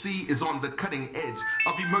 LLC, is on the cutting edge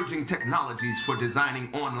of emerging technologies for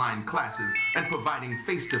designing online classes and providing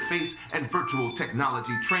face-to-face and virtual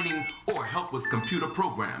technology training or help with computer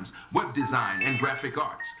programs, web design, and graphic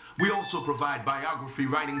arts. We also provide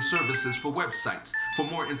biography writing services for websites. For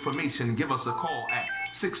more information, give us a call at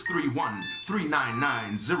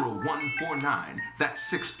 631-399-0149. That's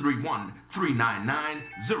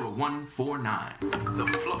 631-399-0149. The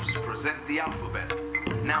Fluffs present The Alphabet,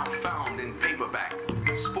 now found in paperback,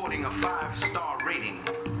 sporting a 5-star rating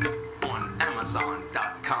on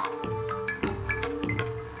Amazon.com.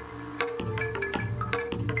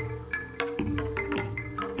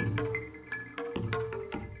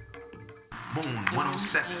 Moon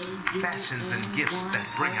 107, fashions and gifts that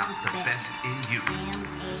bring out the best in you.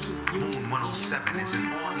 Moon 107 is an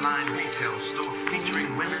online retail store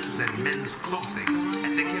featuring women's and men's clothing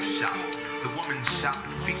and a gift shop. The women's shop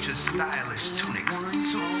features stylish tunics,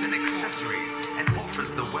 suits, and accessories, and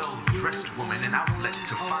offers the well-dressed woman an outlet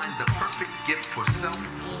to find the perfect gift for self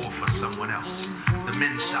or for someone else. The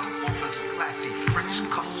men's shop offers classy French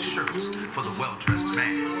cut shirts for the well-dressed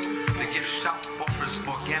man. The gift shop offers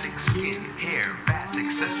organic skin, hair, bath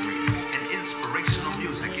accessories, and inspirational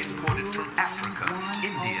music imported from Africa,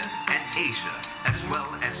 India, and Asia, as well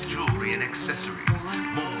as jewelry and accessories.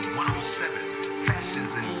 Moon 107,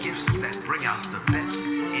 fashions and gifts that bring out the best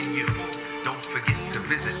in you. Don't forget to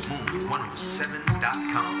visit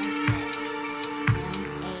moon107.com.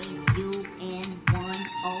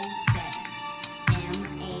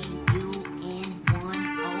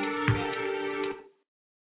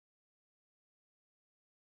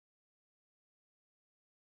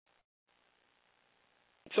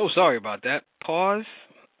 So sorry about that. Pause.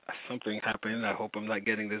 Something happened. I hope I'm not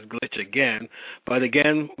getting this glitch again. But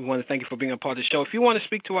again, we want to thank you for being a part of the show. If you want to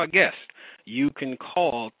speak to our guest, you can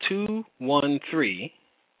call 213-943-3618.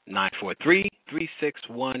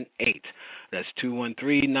 That's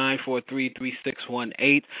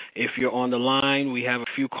 213-943-3618. If you're on the line, we have a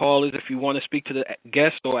few callers. If you want to speak to the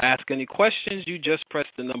guest or ask any questions, you just press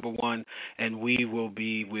the number 1, and we will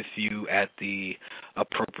be with you at the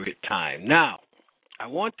appropriate time. Now, I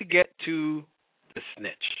want to get to the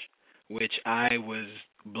snitch. which I was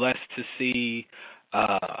blessed to see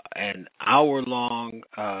an hour-long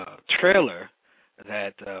trailer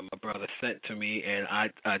that my brother sent to me, and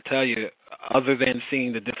I tell you, other than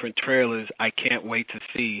seeing the different trailers, I can't wait to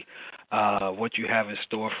see what you have in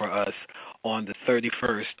store for us on the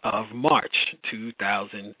 31st of March,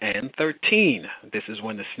 2013. This is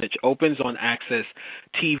when the snitch opens on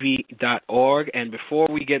accesstv.org. And before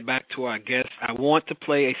we get back to our guests, I want to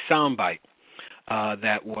play a soundbite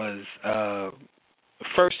that was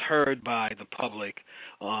first heard by the public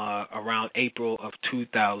around April of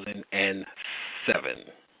 2007.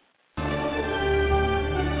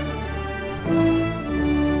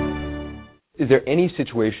 Is there any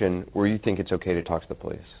situation where you think it's okay to talk to the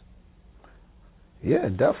police? Yeah,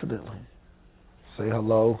 definitely. Say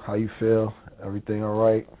hello, how you feel, everything all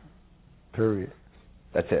right, period.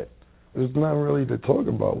 That's it. There's not really to talk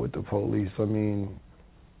about with the police. I mean,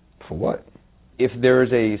 for what? If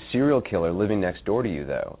there's a serial killer living next door to you,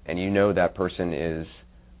 though, and you know that person is,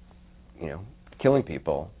 killing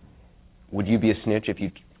people, would you be a snitch if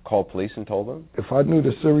you called police and told them? If I knew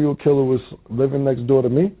the serial killer was living next door to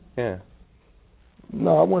me? Yeah.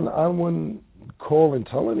 No, I wouldn't call and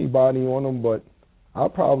tell anybody on them, but I'll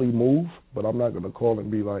probably move, but I'm not going to call and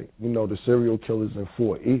be like, the serial killer's in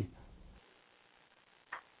 4E.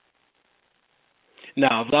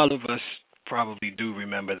 Now, a lot of us probably do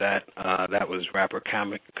remember that. That was rapper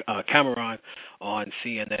Cameron on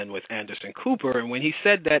CNN with Anderson Cooper, and when he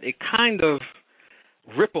said that, it kind of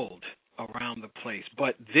rippled around the place.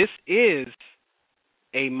 But this is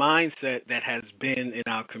a mindset that has been in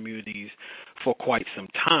our communities for quite some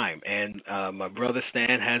time, and my brother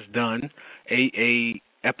Stan has done a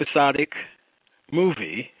episodic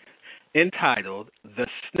movie entitled The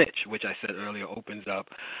Snitch, which I said earlier opens up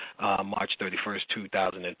March 31st,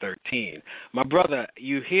 2013. My brother,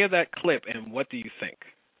 you hear that clip, and what do you think?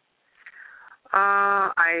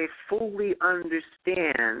 I fully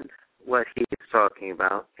understand what he is talking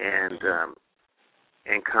about and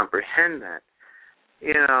comprehend that.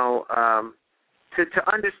 To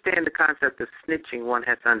understand the concept of snitching, one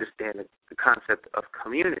has to understand the concept of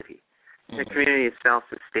community. Mm-hmm. The community is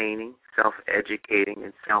self-sustaining, self-educating,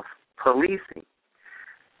 and self-policing.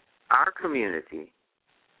 Our community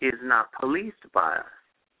is not policed by us.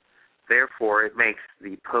 Therefore, it makes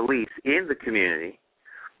the police in the community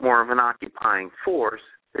more of an occupying force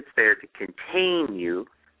that's there to contain you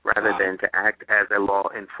rather than to act as a law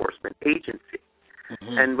enforcement agency.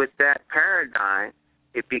 Mm-hmm. And with that paradigm,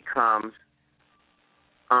 it becomes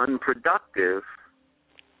unproductive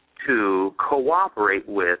to cooperate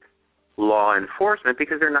with law enforcement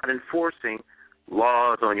because they're not enforcing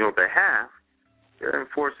laws on your behalf. They're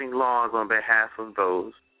enforcing laws on behalf of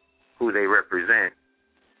those who they represent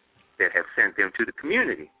that have sent them to the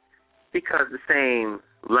community, because the same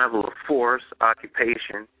level of force,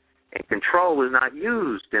 occupation, and control is not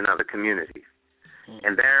used in other communities. Mm-hmm.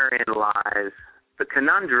 And therein lies the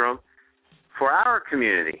conundrum for our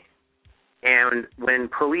community. And when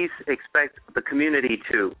police expect the community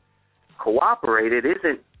to cooperate, it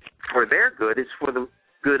isn't for their good, it's for the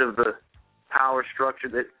good of the power structure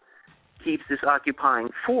that keeps this occupying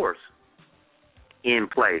force in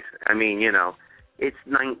place. I mean, it's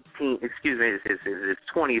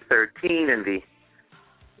 2013, and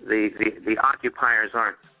the occupiers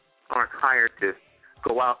aren't hired to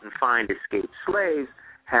go out and find escaped slaves.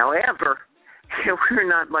 However, we're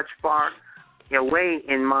not much far away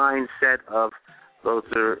in mindset of those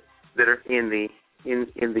that are in the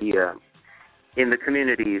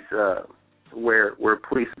communities where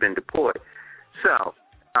police have been deployed. So,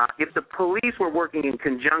 if the police were working in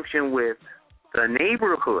conjunction with the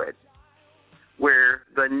neighborhood, where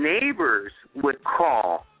the neighbors would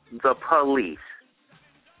call the police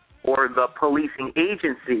or the policing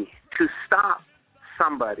agency to stop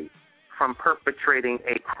somebody from perpetrating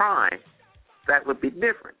a crime, that would be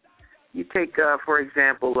different. You take, for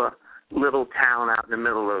example, a little town out in the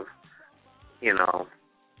middle of,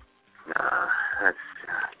 let's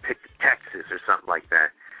pick Texas or something like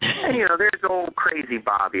that. And, there's old crazy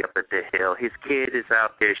Bobby up at the hill. His kid is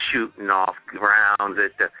out there shooting off rounds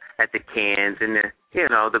at the cans, and the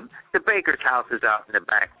baker's house is out in the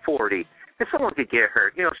back 40. And someone could get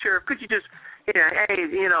hurt. Sheriff, could you just,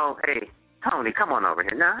 hey, Tony, come on over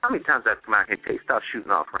here. Now, how many times I've come out here and stop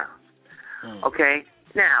shooting off rounds? Okay?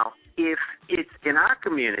 Now, if it's in our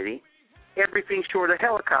community, everything short of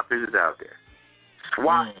helicopters is out there.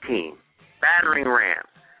 SWAT team, battering rams,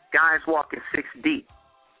 guys walking 6 deep.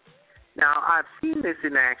 Now, I've seen this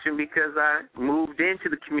in action because I moved into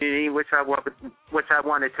the community which I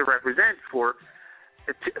wanted to represent for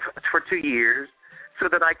 2 years, so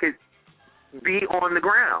that I could be on the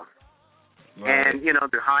ground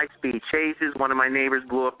And they're high-speed chases. One of my neighbors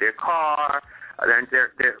blew up their car.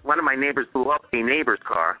 One of my neighbors blew up a neighbor's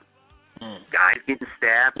car. Guys getting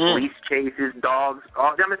stabbed, police chases, dogs,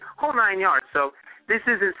 whole 9 yards. So this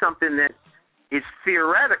isn't something that is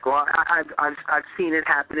theoretical. I've seen it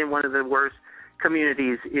happen in one of the worst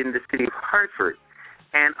communities in the city of Hartford,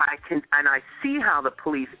 and I see how the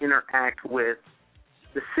police interact with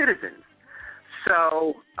the citizens.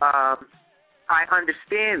 So I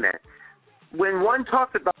understand that. When one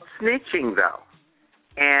talks about snitching, though,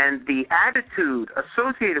 and the attitude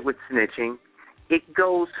associated with snitching, it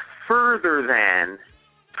goes further than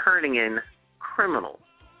turning in criminals,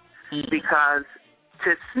 because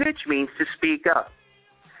to snitch means to speak up.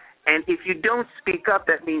 And if you don't speak up,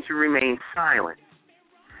 that means you remain silent.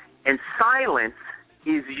 And silence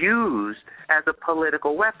is used as a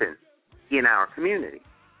political weapon in our community.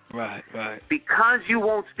 Right. Because you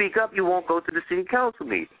won't speak up, you won't go to the city council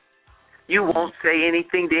meeting. You won't say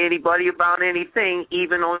anything to anybody about anything,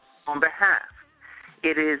 even on behalf.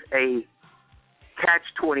 It is a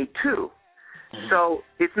catch-22. So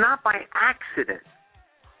it's not by accident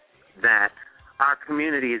that our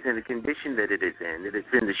community is in the condition that it is in, that it's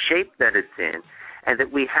in the shape that it's in, and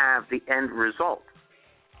that we have the end result.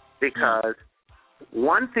 Because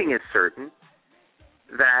one thing is certain,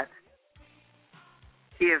 that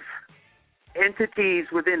if entities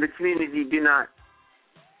within the community do not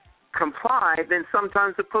comply, then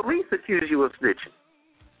sometimes the police accuse you of snitching.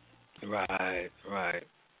 Right.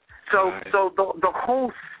 So the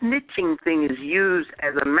whole snitching thing is used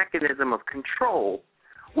as a mechanism of control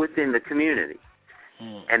within the community.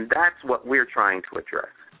 And that's what we're trying to address.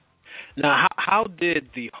 Now, how did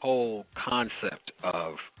the whole concept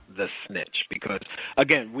of the snitch? Because,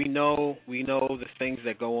 again, we know the things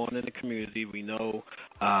that go on in the community. We know,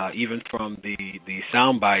 even from the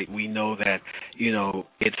soundbite, we know that,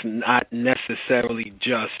 it's not necessarily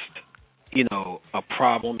just, a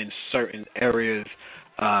problem in certain areas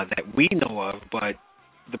that we know of, but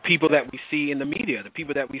the people that we see in the media, the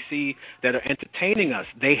people that we see that are entertaining us,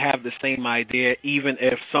 they have the same idea. Even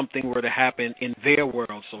if something were to happen in their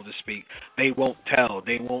world, so to speak, they won't tell,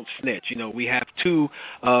 they won't snitch. We have two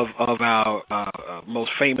of our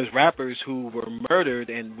most famous rappers who were murdered,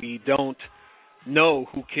 and we don't know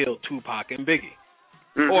who killed Tupac and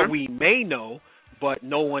Biggie. Or we may know, but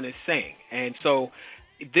no one is saying. And so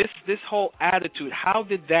this whole attitude, how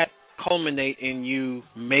did that culminate in you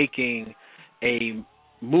making a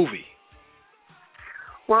movie?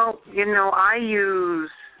 Well, I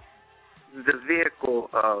use the vehicle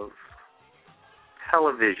of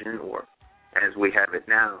television, or as we have it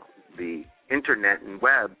now, the internet and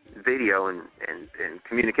web, video and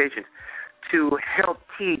communications, to help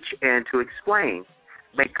teach and to explain,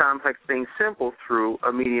 make complex things simple through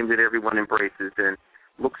a medium that everyone embraces and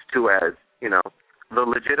looks to as, the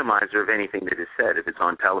legitimizer of anything that is said. If it's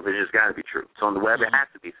on television, it's got to be true. It's on the web, it has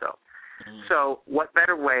to be so. So what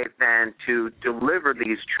better way than to deliver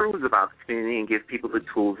these truths about the community and give people the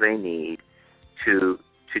tools they need to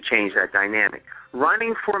change that dynamic.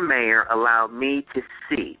 Running for mayor allowed me to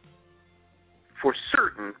see for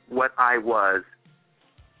certain what I was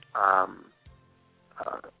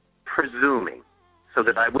presuming, so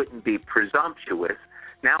that I wouldn't be presumptuous.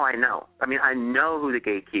 Now I know. I know who the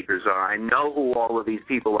gatekeepers are. I know who all of these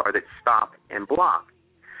people are that stop and block.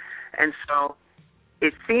 And so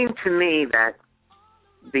it seemed to me that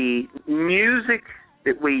the music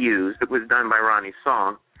that we used, that was done by Ronnie's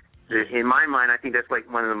song, in my mind, I think that's like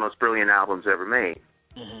one of the most brilliant albums ever made.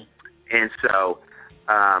 And so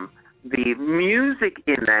the music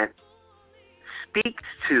in that speaks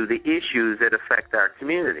to the issues that affect our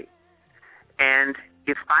community. And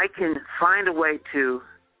if I can find a way to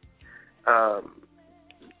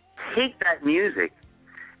take that music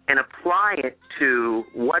and apply it to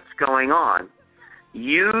what's going on,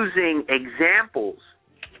 using examples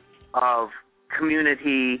of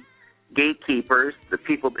community gatekeepers, the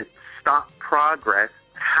people that stop progress,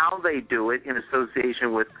 how they do it in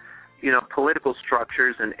association with, political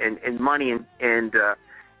structures and money and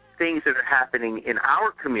things that are happening in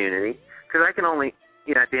our community, because I can only,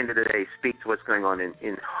 at the end of the day, speak to what's going on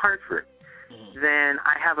in Hartford, then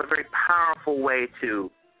I have a very powerful way to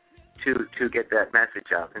get that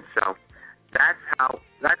message out. And so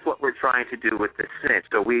that's what we're trying to do with the snitch.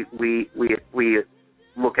 So we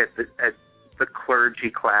look at the clergy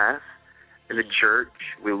class in the church.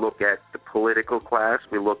 We look at the political class.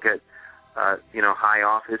 We look at high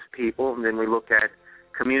office people, and then we look at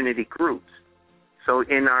community groups. So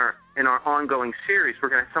in our ongoing series,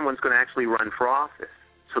 someone's going to actually run for office,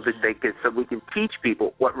 so that we can teach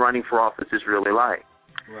people what running for office is really like.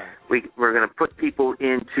 Right. We're going to put people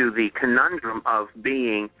into the conundrum of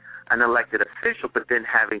being an elected official, but then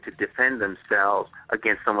having to defend themselves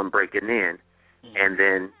against someone breaking in and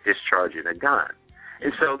then discharging a gun.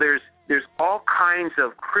 And so there's all kinds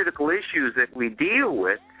of critical issues that we deal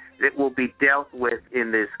with that will be dealt with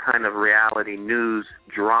in this kind of reality news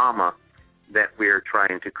drama that we're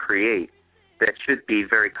trying to create that should be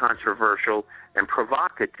very controversial and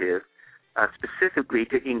provocative, specifically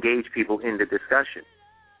to engage people in the discussion.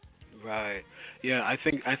 Right. Yeah, I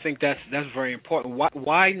think that's very important.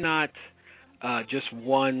 Why not just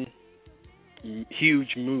one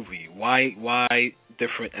huge movie? Why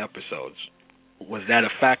different episodes? Was that a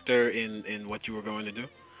factor in what you were going to do?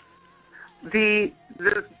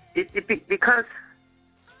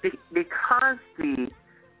 Because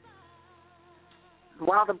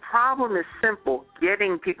while the problem is simple,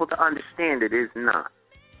 getting people to understand it is not.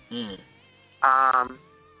 You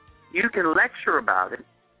can lecture about it.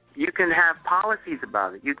 You can have policies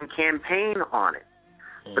about it. You can campaign on it.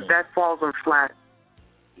 But that falls on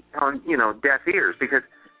deaf ears because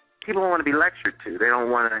people don't want to be lectured to. They don't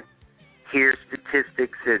want to hear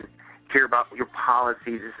statistics and hear about your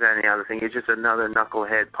policies, this, that, and the other thing. You're just another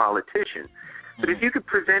knucklehead politician. But if you could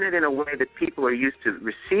present it in a way that people are used to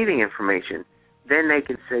receiving information, then they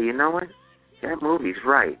can say, you know what, that movie's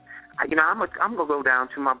right. I'm going to go down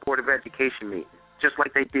to my Board of Education meeting, just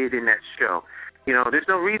like they did in that show. There's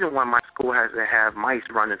no reason why my school has to have mice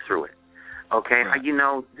running through it. Okay? Right.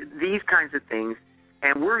 These kinds of things.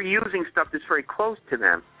 And we're using stuff that's very close to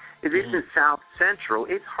them. If it's in South Central,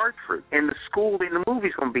 it's Hartford. And the school in the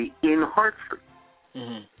movie's going to be in Hartford.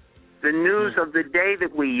 The news of the day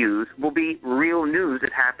that we use will be real news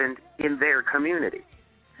that happened in their community.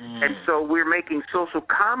 And so we're making social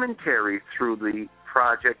commentary through the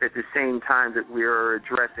project at the same time that we are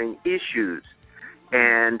addressing issues.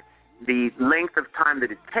 And the length of time that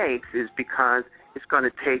it takes is because it's going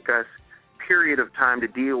to take us a period of time to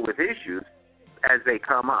deal with issues as they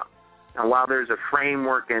come up. And while there's a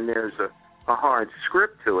framework and there's a hard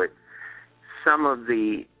script to it, some of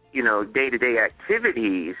the, day-to-day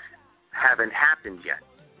activities haven't happened yet.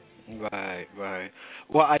 Right.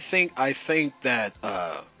 Well, I think that,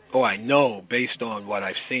 I know based on what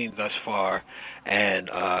I've seen thus far and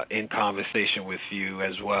in conversation with you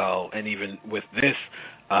as well, and even with this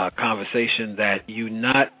conversation, that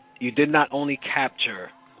you did not only capture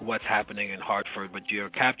what's happening in Hartford, but you're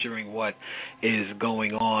capturing what is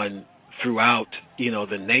going on throughout,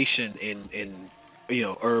 the nation in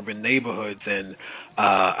urban neighborhoods. And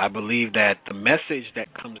I believe that the message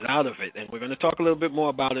that comes out of it, and we're going to talk a little bit more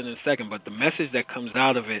about it in a second, but the message that comes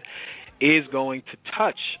out of it is going to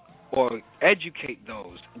touch or educate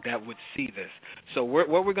those that would see this. So what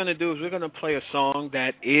we're going to do is we're going to play a song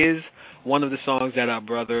that is one of the songs that our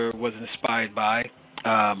brother was inspired by.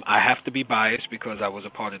 I have to be biased because I was a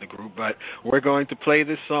part of the group, but we're going to play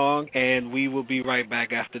this song, and we will be right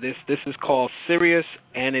back after this. This is called Sirius,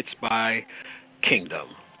 and it's by Kingdom.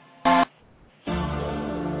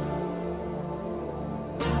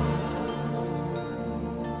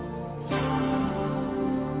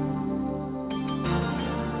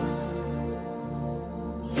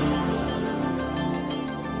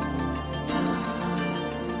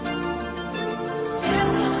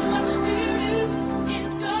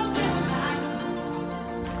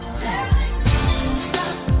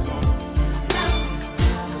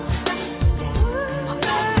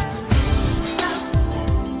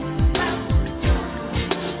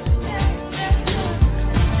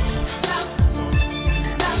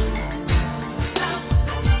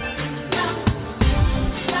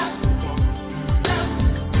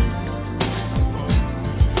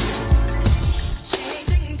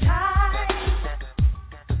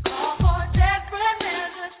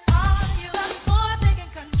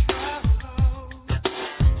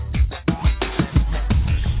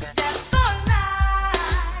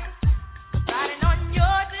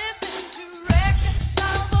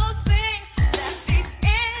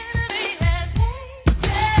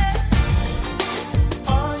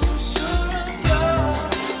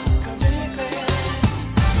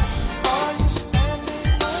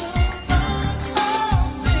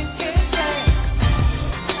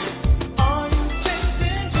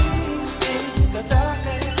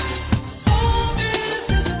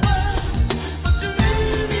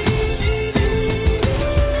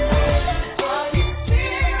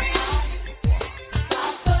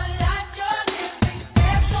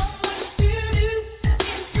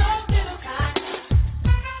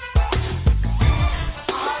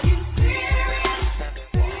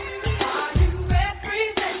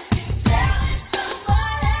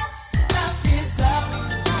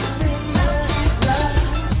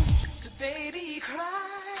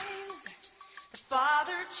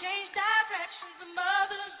 Father changed directions, the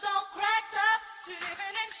mothers all cracked up, living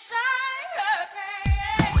in China.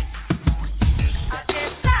 I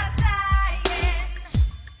guess I'm dying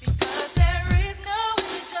because there is no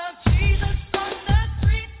image of Jesus on the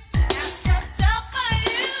street. Ask yourself, are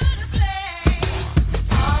you to blame?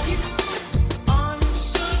 Are you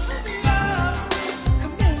sure to love this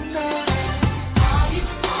community? Are you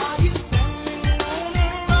standing on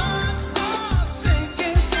the run of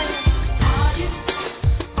sinking sand?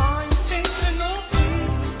 Are you chasing no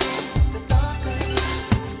peace in the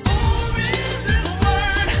darkness? Or is it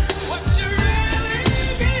word what you really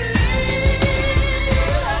believe?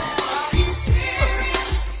 Are you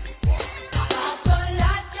serious about the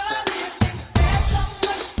life you're living? There's so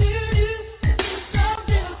much to do, so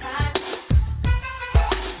little time.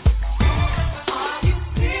 Are you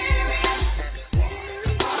serious?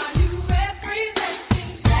 Are you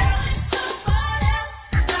representing telling someone else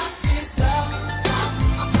about this love?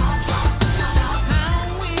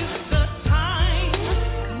 Now is the time.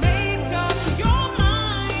 Make up your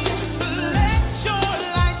mind. Let your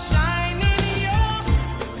light shine in your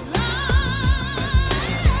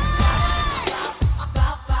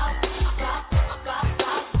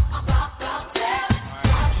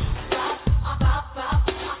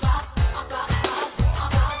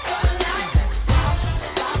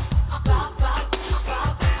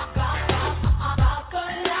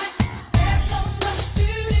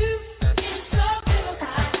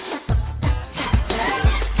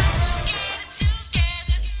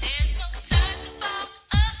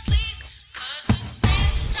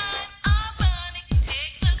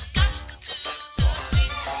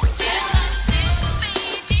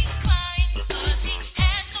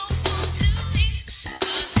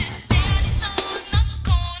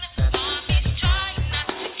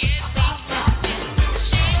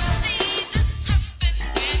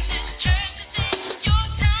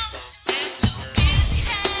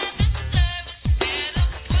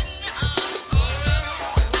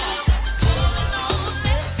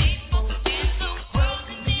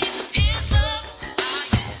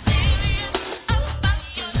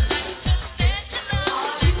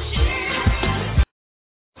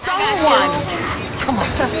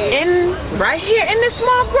Right here in this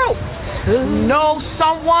small group, know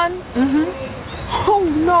someone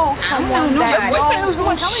who knows someone that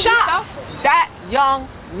shot that young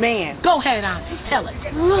man. Go ahead, Auntie. Tell it.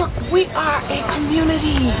 Look, we are a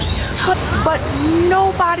community, but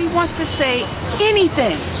nobody wants to say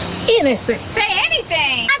anything. Anything. Say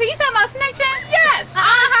anything. Auntie, you talking about snitching? Yes.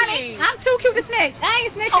 Honey, I'm too cute to snitch. I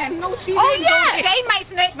ain't snitching. Oh, no, she Oh, ain't yeah. gonna- Shay might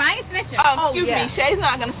snitch, but I ain't snitching. Excuse me, Shay's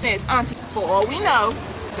not gonna snitch. Auntie, for all we know,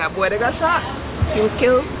 that boy that got shot, he was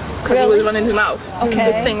killed because he was running his mouth. Okay.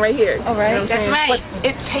 This thing right here. All right. You know what I'm saying? That's right. But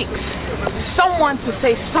it takes someone to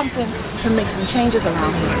say something to make some changes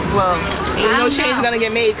around here. Well, ain't no change gonna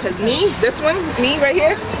get made because me right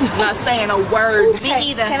here, not saying a word.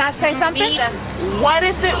 Me either. Can I say something? Me either. What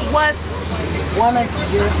if it was one of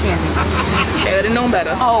your family? They would have known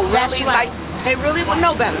better. Oh, That's really? right. Like, they really would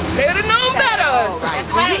know better. They would have known better. Oh, right.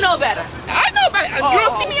 Well, you know better. I know better. You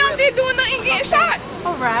don't see me out there doing nothing, getting shot.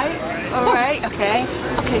 All right. Okay.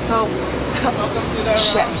 So,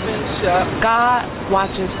 God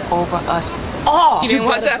watches over us all. You didn't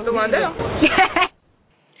watch after Londell.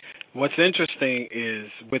 What's interesting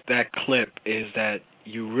is with that clip is that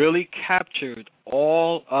you really captured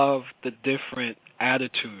all of the different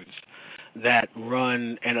attitudes that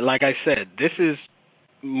run, and like I said, this is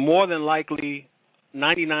more than likely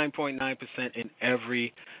 99.9% in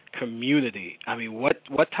every community. I mean, what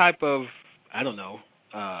type of, I don't know,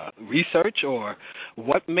 research or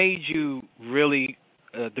what made you really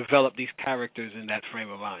develop these characters in that frame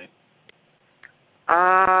of mind?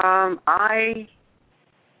 I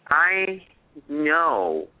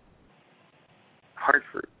know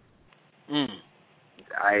Hartford.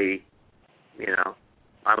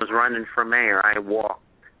 I was running for mayor. I walked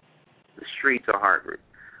the streets of Hartford.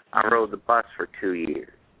 I rode the bus for 2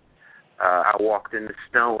 years. I walked in the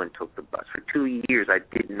snow and took the bus. For 2 years, I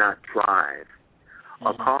did not drive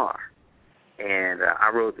a car. And I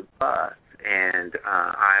rode the bus, and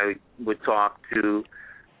I would talk to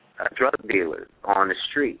drug dealers on the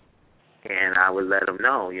street. And I would let them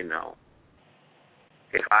know,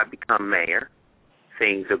 if I become mayor,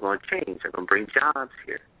 things are going to change. I'm going to bring jobs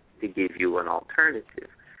here to give you an alternative.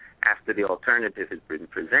 After the alternative has been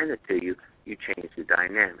presented to you, you change the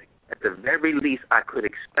dynamic. At the very least, I could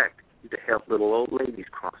expect you to help little old ladies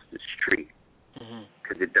cross the street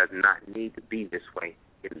because it does not need to be this way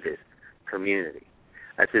in this community.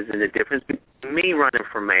 That isn't the difference between me running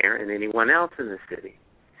for mayor and anyone else in the city.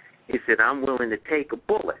 He said, I'm willing to take a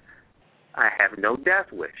bullet I have no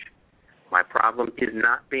death wish. My problem is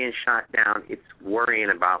not being shot down. It's worrying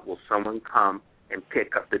about will someone come and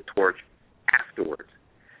pick up the torch afterwards.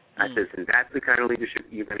 I says, and that's the kind of leadership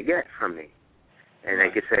you're going to get from me. And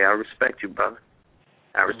they could say, I respect you, brother.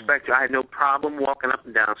 I respect you. I had no problem walking up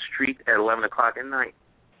and down the street at 11 o'clock at night.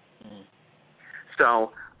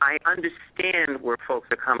 So I understand where folks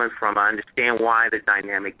are coming from. I understand why the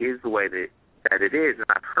dynamic is the way that it is. And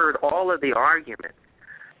I've heard all of the arguments,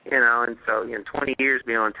 and so, 20 years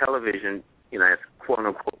being on television, as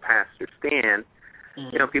quote-unquote Pastor Stan,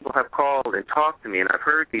 people have called and talked to me, and I've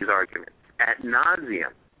heard these arguments ad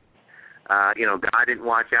nauseum. God didn't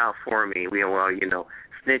watch out for me.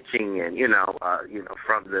 Snitching and,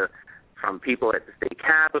 from people at the state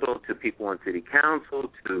capitol to people on city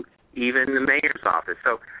council to even the mayor's office.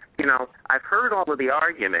 So, I've heard all of the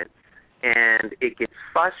arguments, and it gets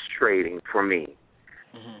frustrating for me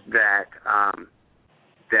that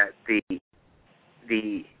that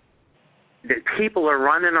people are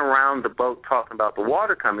running around the boat talking about the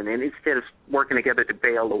water coming in instead of working together to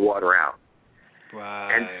bail the water out.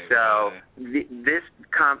 Right. And so this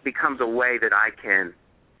becomes a way that I can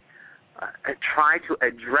try to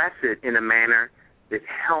address it in a manner that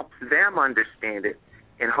helps them understand it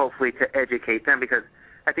and hopefully to educate them, because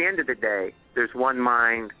at the end of the day, there's one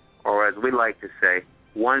mind, or as we like to say,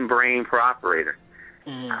 one brain per operator.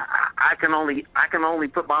 I can only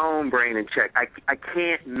put my own brain in check. I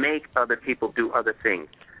can't make other people do other things.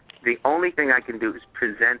 The only thing I can do is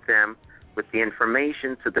present them with the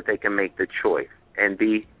information so that they can make the choice and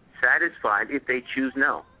be satisfied if they choose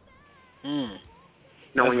no.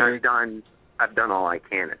 Knowing I've done all I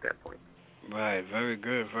can at that point. Right, very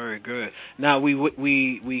good, very good. Now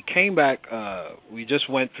we came back. We just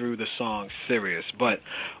went through the song "Serious," but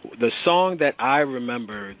the song that I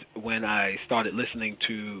remembered when I started listening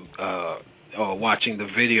to or watching the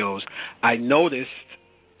videos, I noticed,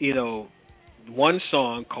 one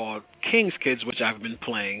song called "King's Kids," which I've been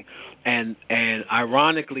playing, and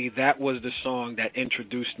ironically, that was the song that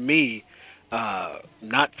introduced me,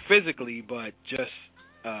 not physically, but just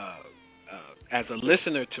as a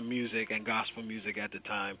listener to music and gospel music at the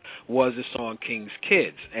time, was the song King's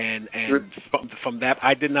Kids. And from that,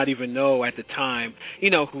 I did not even know at the time,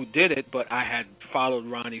 who did it, but I had followed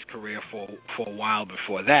Ronnie's career for a while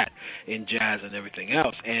before that in jazz and everything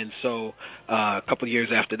else. And so a couple of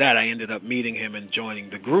years after that, I ended up meeting him and joining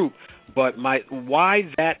the group. But why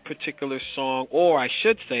that particular song, or I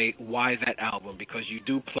should say, why that album? Because you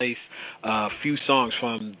do place a few songs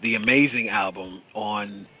from the Amazing album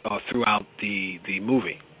on throughout the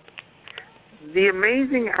movie. The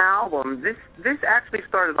Amazing album, this actually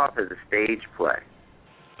started off as a stage play.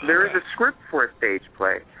 There is a script for a stage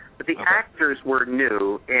play, but the actors were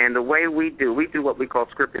new, and the way we do what we call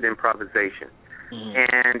scripted improvisation.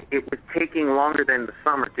 And it was taking longer than the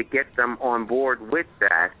summer to get them on board with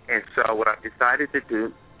that. And so what I decided to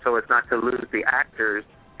do, so as not to lose the actors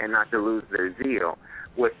and not to lose their zeal,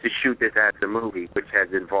 was to shoot this as a movie, which has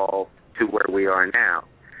evolved to where we are now.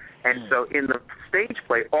 And so in the stage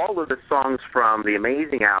play, all of the songs from the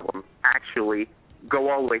Amazing album actually go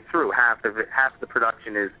all the way through. Half the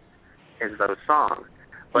production is those songs.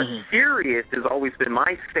 But Serious has always been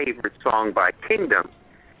my favorite song by Kingdom.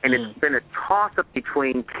 And it's been a toss-up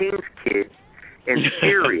between King's Kids and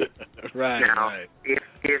Serious. Now,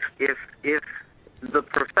 if the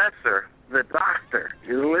professor, the doctor,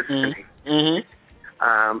 is listening,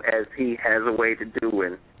 as he has a way to do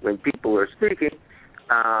when people are speaking,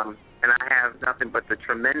 and I have nothing but the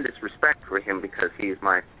tremendous respect for him because he is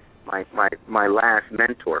my last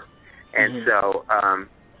mentor. And so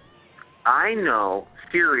I know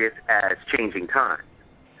Serious as Changing Times.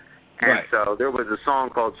 And so there was a song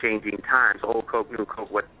called "Changing Times." Old Coke, new Coke.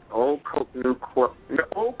 Old Coke, new Coke.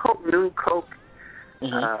 Old Coke, new Coke.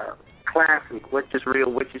 Classic. Which is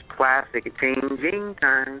real? Which is plastic? Changing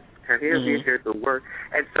times. Here's the word.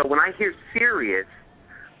 And so when I hear Serious,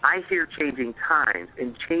 I hear Changing Times.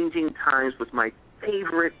 And Changing Times was my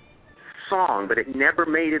favorite song, but it never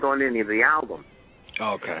made it on any of the albums.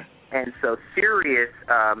 Okay. And so Serious,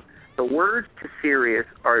 the words to Serious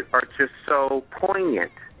are just so poignant.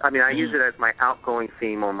 I mean, I use it as my outgoing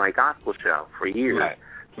theme on my gospel show for years.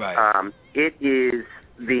 It is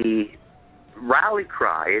the rally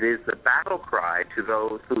cry. It is the battle cry to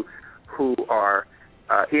those who are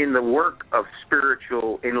in the work of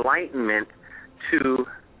spiritual enlightenment to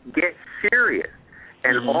get serious.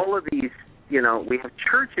 And all of these, we have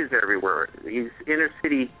churches everywhere. These inner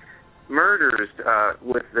city murders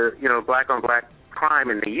with the, black-on-black crime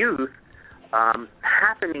in the youth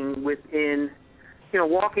happening within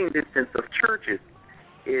walking distance of churches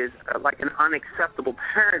is like an unacceptable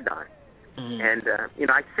paradigm. And,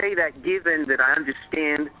 I say that given that I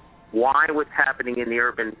understand why what's happening in the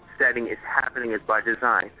urban setting is happening is by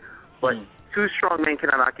design. But two strong men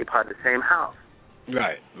cannot occupy the same house.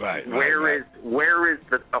 Right. Where is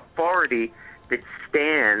the authority that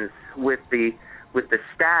stands with the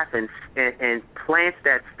staff and plants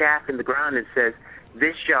that staff in the ground and says,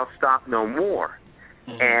 this shall stop no more?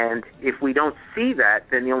 And if we don't see that,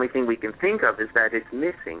 then the only thing we can think of is that it's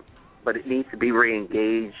missing. But it needs to be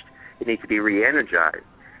re-engaged. It needs to be re-energized.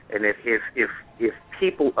 And if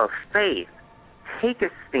people of faith take a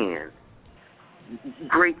stand,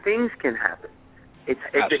 great things can happen.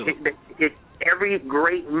 Every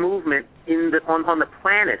great movement on the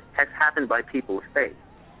planet has happened by people of faith.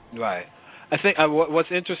 Right. I think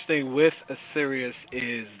what's interesting with Sirius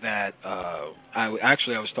is that I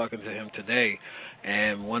was talking to him today,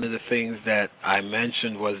 and one of the things that I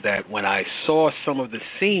mentioned was that when I saw some of the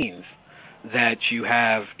scenes that you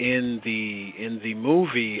have in the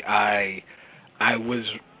movie, I was,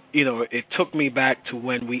 it took me back to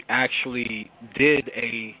when we actually did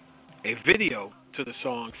a video to the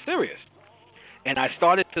song Sirius. And I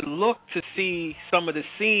started to look to see some of the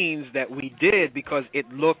scenes that we did because it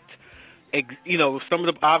looked, some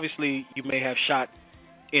of the, obviously you may have shot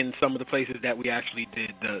in some of the places that we actually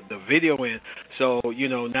did the video in. So,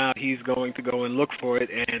 now he's going to go and look for it,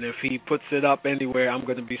 and if he puts it up anywhere, I'm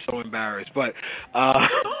going to be so embarrassed. But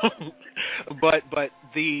but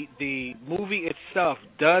the movie itself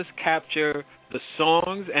does capture the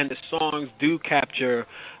songs, and the songs do capture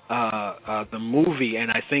the movie,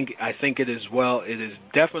 and I think it is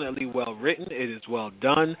definitely well written. It is well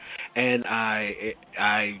done, and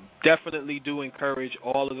I definitely do encourage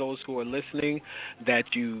all of those who are listening that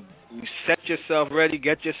you set yourself ready,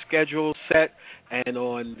 get your schedule set, and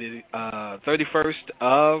on the 31st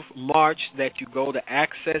of March that you go to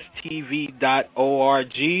accesstv.org,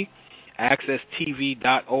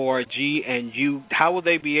 and how will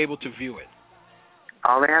they be able to view it?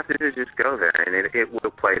 All they have to do is just go there, and it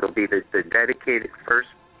will play. It'll be the dedicated first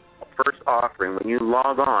offering. When you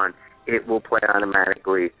log on, it will play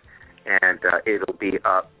automatically, and it'll be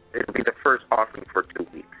up. It'll be the first offering for 2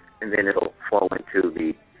 weeks, and then it'll flow into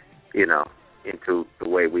into the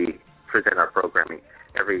way we present our programming.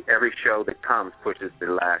 Every show that comes pushes the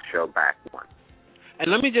last show back one.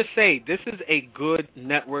 And let me just say, this is a good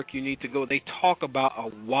network you need to go. They talk about a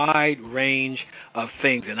wide range of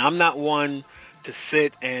things, and I'm not one to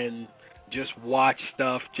sit and just watch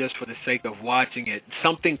stuff just for the sake of watching it.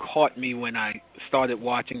 Something caught me when I started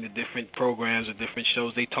watching the different programs or different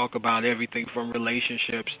shows. They talk about everything from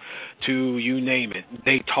relationships to you name it.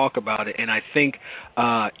 They talk about it, and I think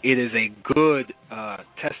it is a good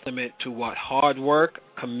testament to what hard work,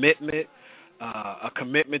 commitment, a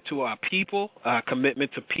commitment to our people, a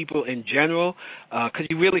commitment to people in general, because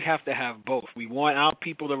you really have to have both. We want our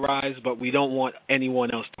people to rise, but we don't want anyone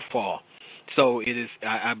else to fall. So it is.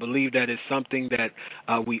 I believe that is something that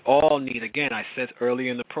we all need. Again, I said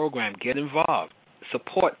earlier in the program, get involved,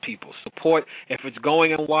 support people, support. If it's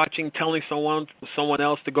going and watching, telling someone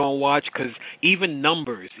else to go and watch, because even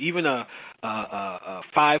numbers, even a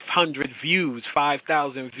 500 views,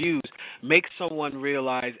 5,000 views, make someone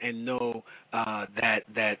realize and know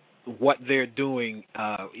that what they're doing,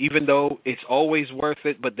 even though it's always worth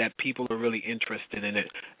it, but that people are really interested in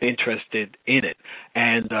it.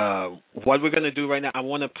 And what we're going to do right now, I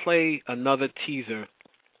want to play another teaser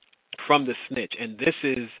from The Snitch, and this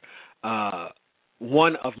is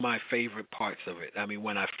one of my favorite parts of it. I mean,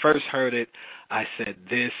 when I first heard it, I said,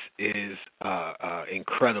 this is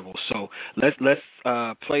incredible. So let's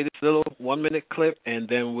play this little 1-minute clip, and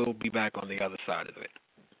then we'll be back on the other side of it.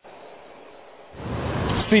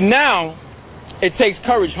 See, now it takes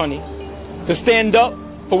courage, honey, to stand up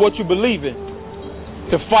for what you believe in,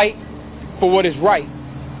 to fight for what is right,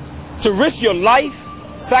 to risk your life,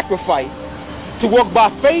 sacrifice, to walk by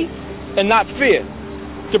faith and not fear,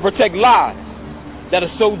 to protect lives that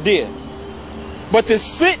are so dear. But to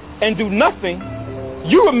sit and do nothing,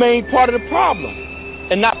 you remain part of the problem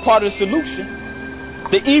and not part of the solution.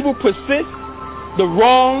 The evil persists, the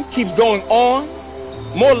wrong keeps going on,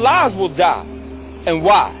 more lives will die. And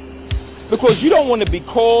why? Because you don't want to be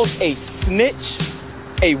called a snitch,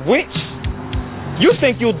 a witch. You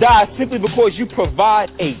think you'll die simply because you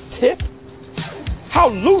provide a tip?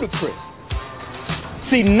 How ludicrous.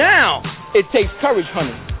 See, now it takes courage,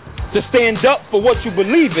 honey, to stand up for what you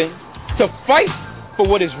believe in, to fight for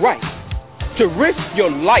what is right, to risk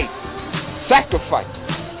your life, sacrifice,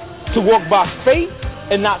 to walk by faith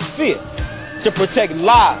and not fear, to protect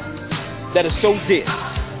lives that are so dear.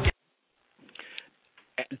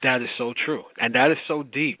 That is so true, and that is so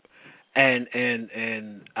deep. And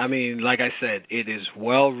I mean, like I said, it is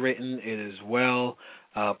well written. It is well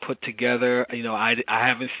put together. You know, I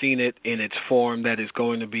haven't seen it in its form that is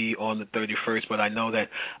going to be on the 31st, but I know that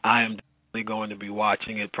I am definitely going to be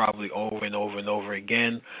watching it probably over and over and over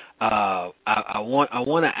again. I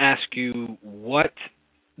want to ask you, what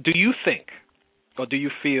do you think, or do you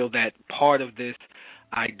feel that part of this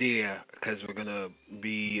idea, because we're going to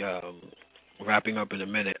be wrapping up in a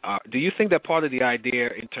minute, do you think that part of the idea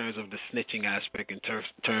in terms of the snitching aspect, in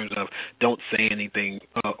terms of don't say anything,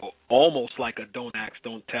 almost like a don't ask,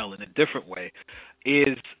 don't tell in a different way,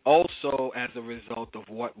 is also as a result of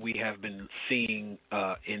what we have been seeing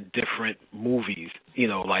in different movies? You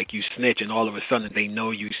know, like you snitch and all of a sudden they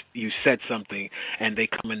know you said something, and they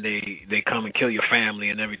come and they come and kill your family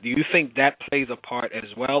and everything. Do you think that plays a part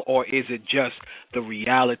as well, or is it just the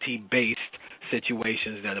reality-based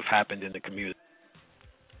situations that have happened in the community?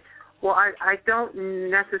 Well, I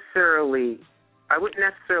wouldn't necessarily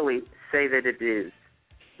say that it is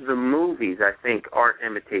the movies. I think art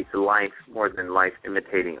imitates life more than life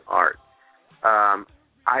imitating art.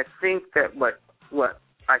 I think that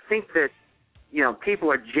you know, people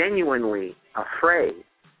are genuinely afraid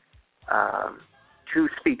to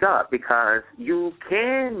speak up because you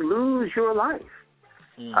can lose your life.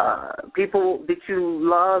 People that you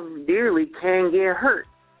love dearly can get hurt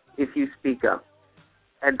if you speak up.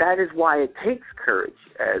 And that is why it takes courage,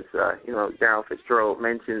 as you know, Darryl Fitzgerald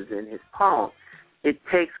mentions in his poem. It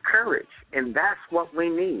takes courage, and that's what we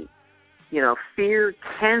need. You know, fear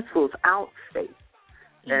cancels out faith.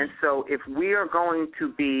 And so if we are going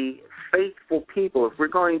to be faithful people, if we're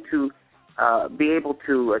going to be able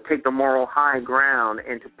to take the moral high ground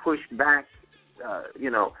and to push back,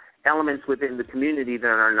 you know, elements within the community that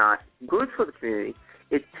are not good for the community,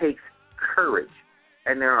 it takes courage.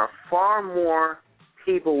 And there are far more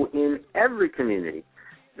people in every community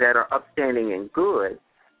that are upstanding and good,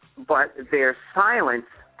 but their silence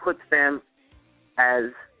puts them as,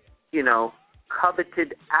 you know,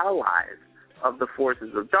 coveted allies of the forces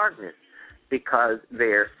of darkness, because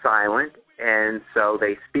they're silent, and so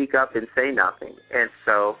they speak up and say nothing, and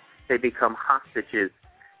so they become hostages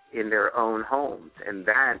in their own homes, and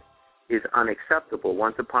that is unacceptable.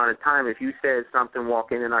 Once upon a time, if you said something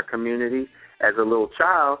walking in our community as a little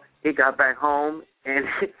child, it got back home, and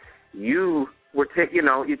you were,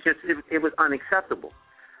 it was unacceptable.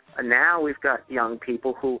 And now we've got young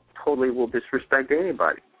people who totally will disrespect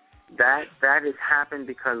anybody. That has happened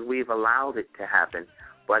because we've allowed it to happen,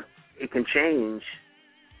 but it can change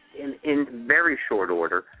in very short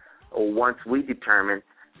order, or once we determine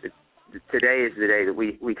that today is the day that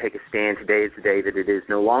we take a stand. Today is the day that it is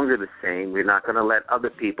no longer the same. We're not going to let other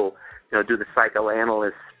people, you know, do the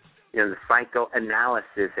psychoanalysis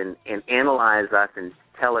and analyze us and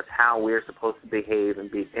tell us how we're supposed to behave and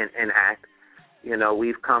act. You know,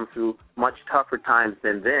 we've come through much tougher times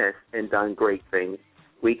than this and done great things.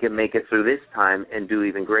 We can make it through this time and do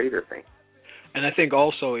even greater things. And I think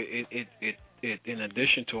also it in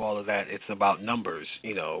addition to all of that, it's about numbers.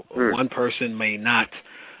 You know, one person may not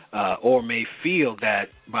or may feel that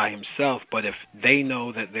by himself, but if they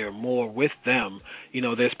know that there are more with them, you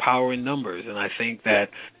know, there's power in numbers. And I think that,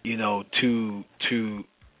 you know, to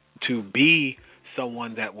be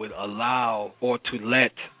someone that would allow or to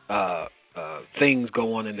let things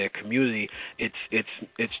go on in their community,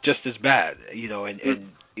 it's just as bad, you know, and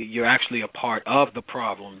you're actually a part of the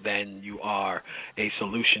problem than you are a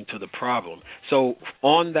solution to the problem. So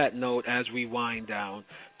on that note, as we wind down,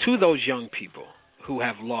 to those young people who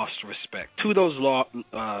have lost respect, to those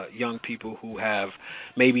young people who have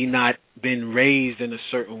maybe not been raised in a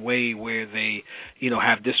certain way where they, you know,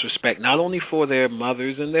 have disrespect not only for their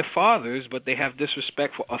mothers and their fathers, but they have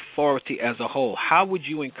disrespect for authority as a whole. How would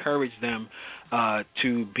you encourage them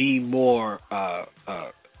to be more,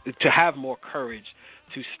 to have more courage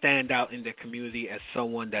to stand out in their community as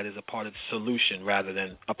someone that is a part of the solution rather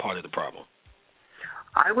than a part of the problem?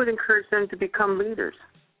 I would encourage them to become leaders.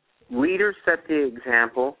 Leaders set the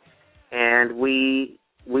example, and we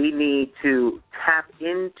need to tap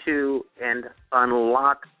into and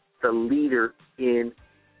unlock the leader in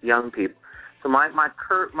young people. So my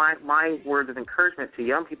word of encouragement to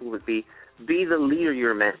young people would be the leader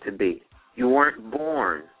you're meant to be. You weren't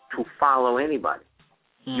born to follow anybody.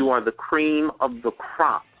 You are the cream of the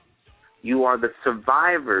crop. You are the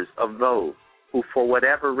survivors of those who, for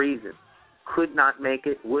whatever reason, could not make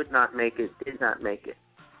it, would not make it, did not make it.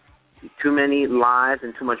 Too many lives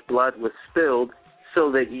and too much blood was spilled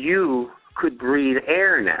so that you could breathe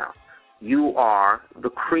air now. You are the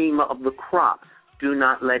cream of the crop. Do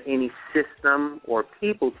not let any system or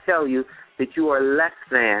people tell you that you are less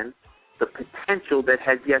than the potential that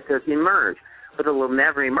has yet to emerge. But it will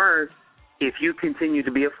never emerge if you continue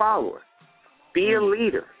to be a follower. Be a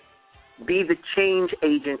leader. Be the change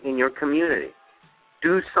agent in your community.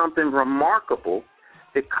 Do something remarkable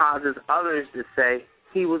that causes others to say,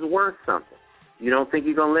 he was worth something. You don't think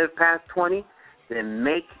you're going to live past 20? Then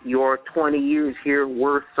make your 20 years here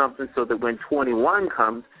worth something so that when 21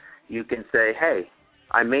 comes, you can say, hey,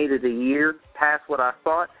 I made it a year past what I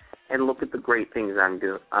thought, and look at the great things I'm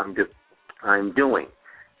doing.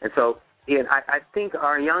 And so I think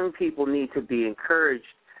our young people need to be encouraged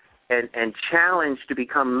and challenged to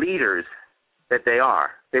become leaders that they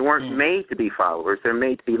are. They weren't made to be followers. They're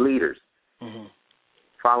made to be leaders. Mm-hmm.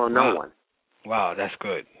 Follow no one. Wow, that's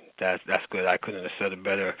good. That's good. I couldn't have said it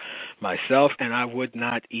better myself, and I would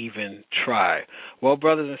not even try. Well,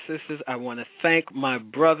 brothers and sisters, I want to thank my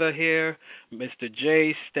brother here, Mr.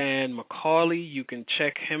 J. Stan McCauley. You can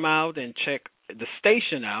check him out and check the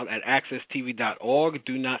station out at accesstv.org.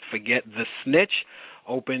 Do not forget The Snitch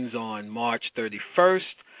opens on March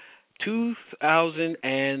 31st,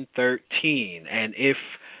 2013. And if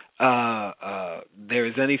there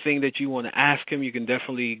is anything that you want to ask him, you can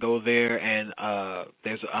definitely go there, and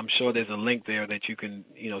I'm sure there's a link there that you can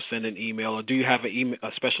send an email. Or do you have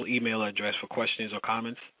a special email address for questions or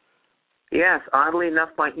comments? Yes, oddly enough,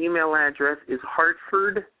 my email address is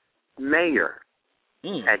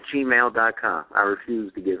hartfordmayor@gmail.com. I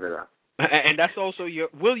refuse to give it up. And that's also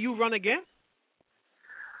will you run again?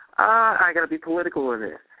 I got to be political in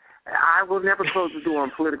this. I will never close the door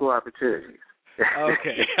on political opportunities.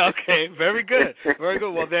 Okay, very good.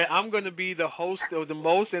 Well, then I'm going to be the host of the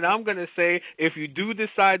most, and I'm going to say, if you do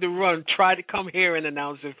decide to run, try to come here and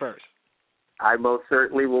announce it first. I most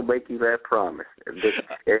certainly will make you that promise. And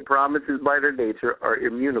promises by their nature are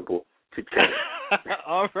immutable to change.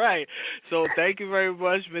 All right. So thank you very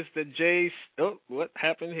much, Mr. J. Oh, what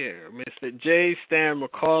happened here? Mr. J. Stan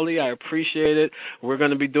McCauley, I appreciate it. We're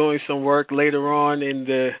going to be doing some work later on in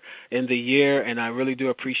the year, and I really do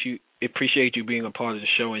appreciate you being a part of the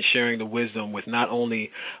show and sharing the wisdom with not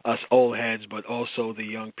only us old heads, but also the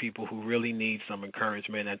young people who really need some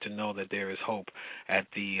encouragement and to know that there is hope at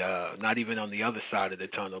the, not even on the other side of the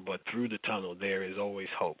tunnel, but through the tunnel, there is always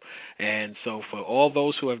hope. And so for all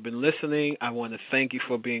those who have been listening, I want to thank you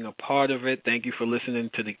for being a part of it. Thank you for listening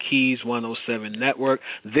to the Keys 107 Network.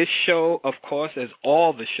 This show, of course, as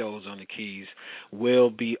all the shows on the Keys, will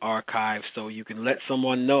be archived, so you can let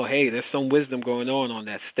someone know, hey, there's some wisdom going on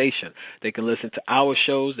that station. They can listen to our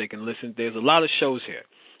shows. They can listen. There's a lot of shows here,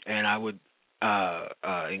 and I would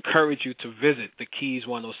encourage you to visit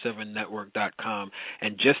thekeys107network.com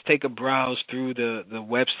and just take a browse through the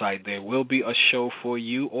website. There will be a show for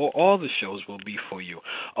you, or all the shows will be for you.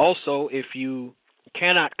 Also, if you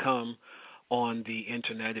cannot come on the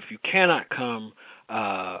internet, if you cannot come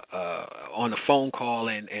on a phone call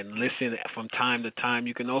and listen from time to time,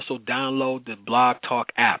 you can also download the Blog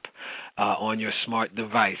Talk app on your smart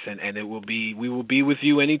device, and we will be with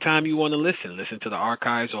you anytime you want to listen to the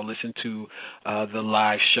archives or listen to the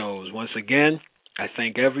live shows. Once again, I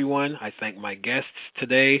thank everyone. I thank my guests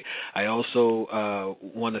today. I also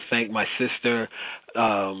want to thank my sister,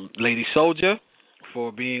 Lady Soldier,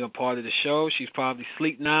 for being a part of the show. She's probably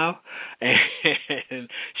asleep now, and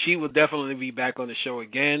she will definitely be back on the show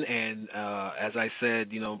again. And as I said,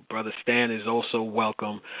 Brother Stan is also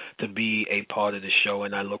welcome to be a part of the show,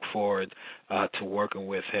 and I look forward to working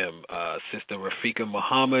with him. Sister Rafika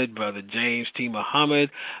Muhammad, Brother James T.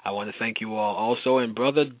 Muhammad, I want to thank you all also, and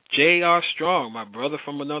Brother J.R. Strong, my brother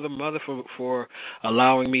from another mother, for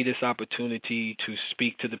allowing me this opportunity to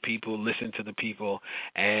speak to the people, listen to the people.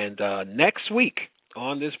 And next week,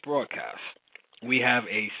 on this broadcast, we have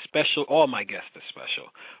a special, all my guests are special,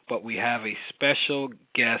 but we have a special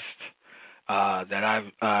guest that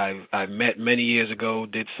I've met many years ago,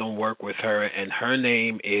 did some work with her, and her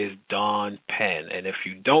name is Dawn Penn. And if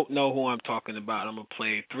you don't know who I'm talking about, I'm going to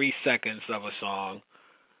play 3 seconds of a song.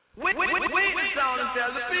 Wait the sound and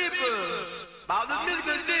tell the people about the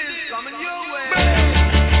musical dish coming your way.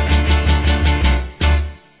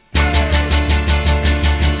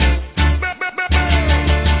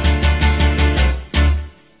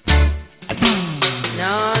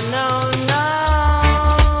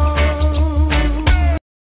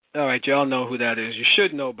 All right, y'all know who that is. You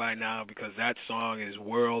should know by now because that song is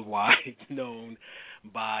worldwide known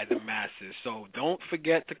by the masses. So don't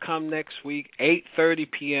forget to come next week,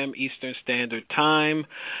 8:30 p.m. Eastern Standard Time,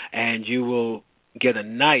 and you will get a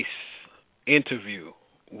nice interview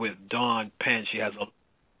with Dawn Penn. She has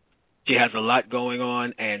She has a lot going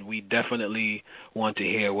on, and we definitely want to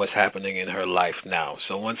hear what's happening in her life now.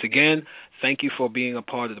 So once again, thank you for being a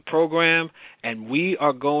part of the program, and we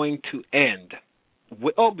are going to end.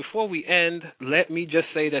 Before we end, let me just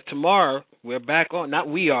say that tomorrow we're back on. Not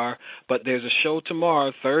we are, but there's a show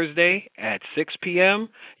tomorrow, Thursday at 6 p.m.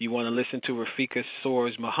 You want to listen to Rafika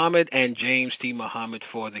Soares Muhammad and James T. Muhammad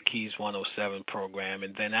for the Keys 107 program.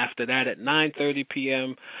 And then after that at 9:30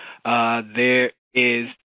 p.m., there is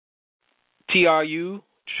TRU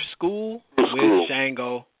School with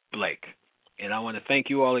Shango Blake. And I want to thank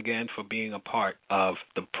you all again for being a part of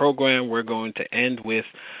the program. We're going to end with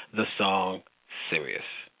the song Serious.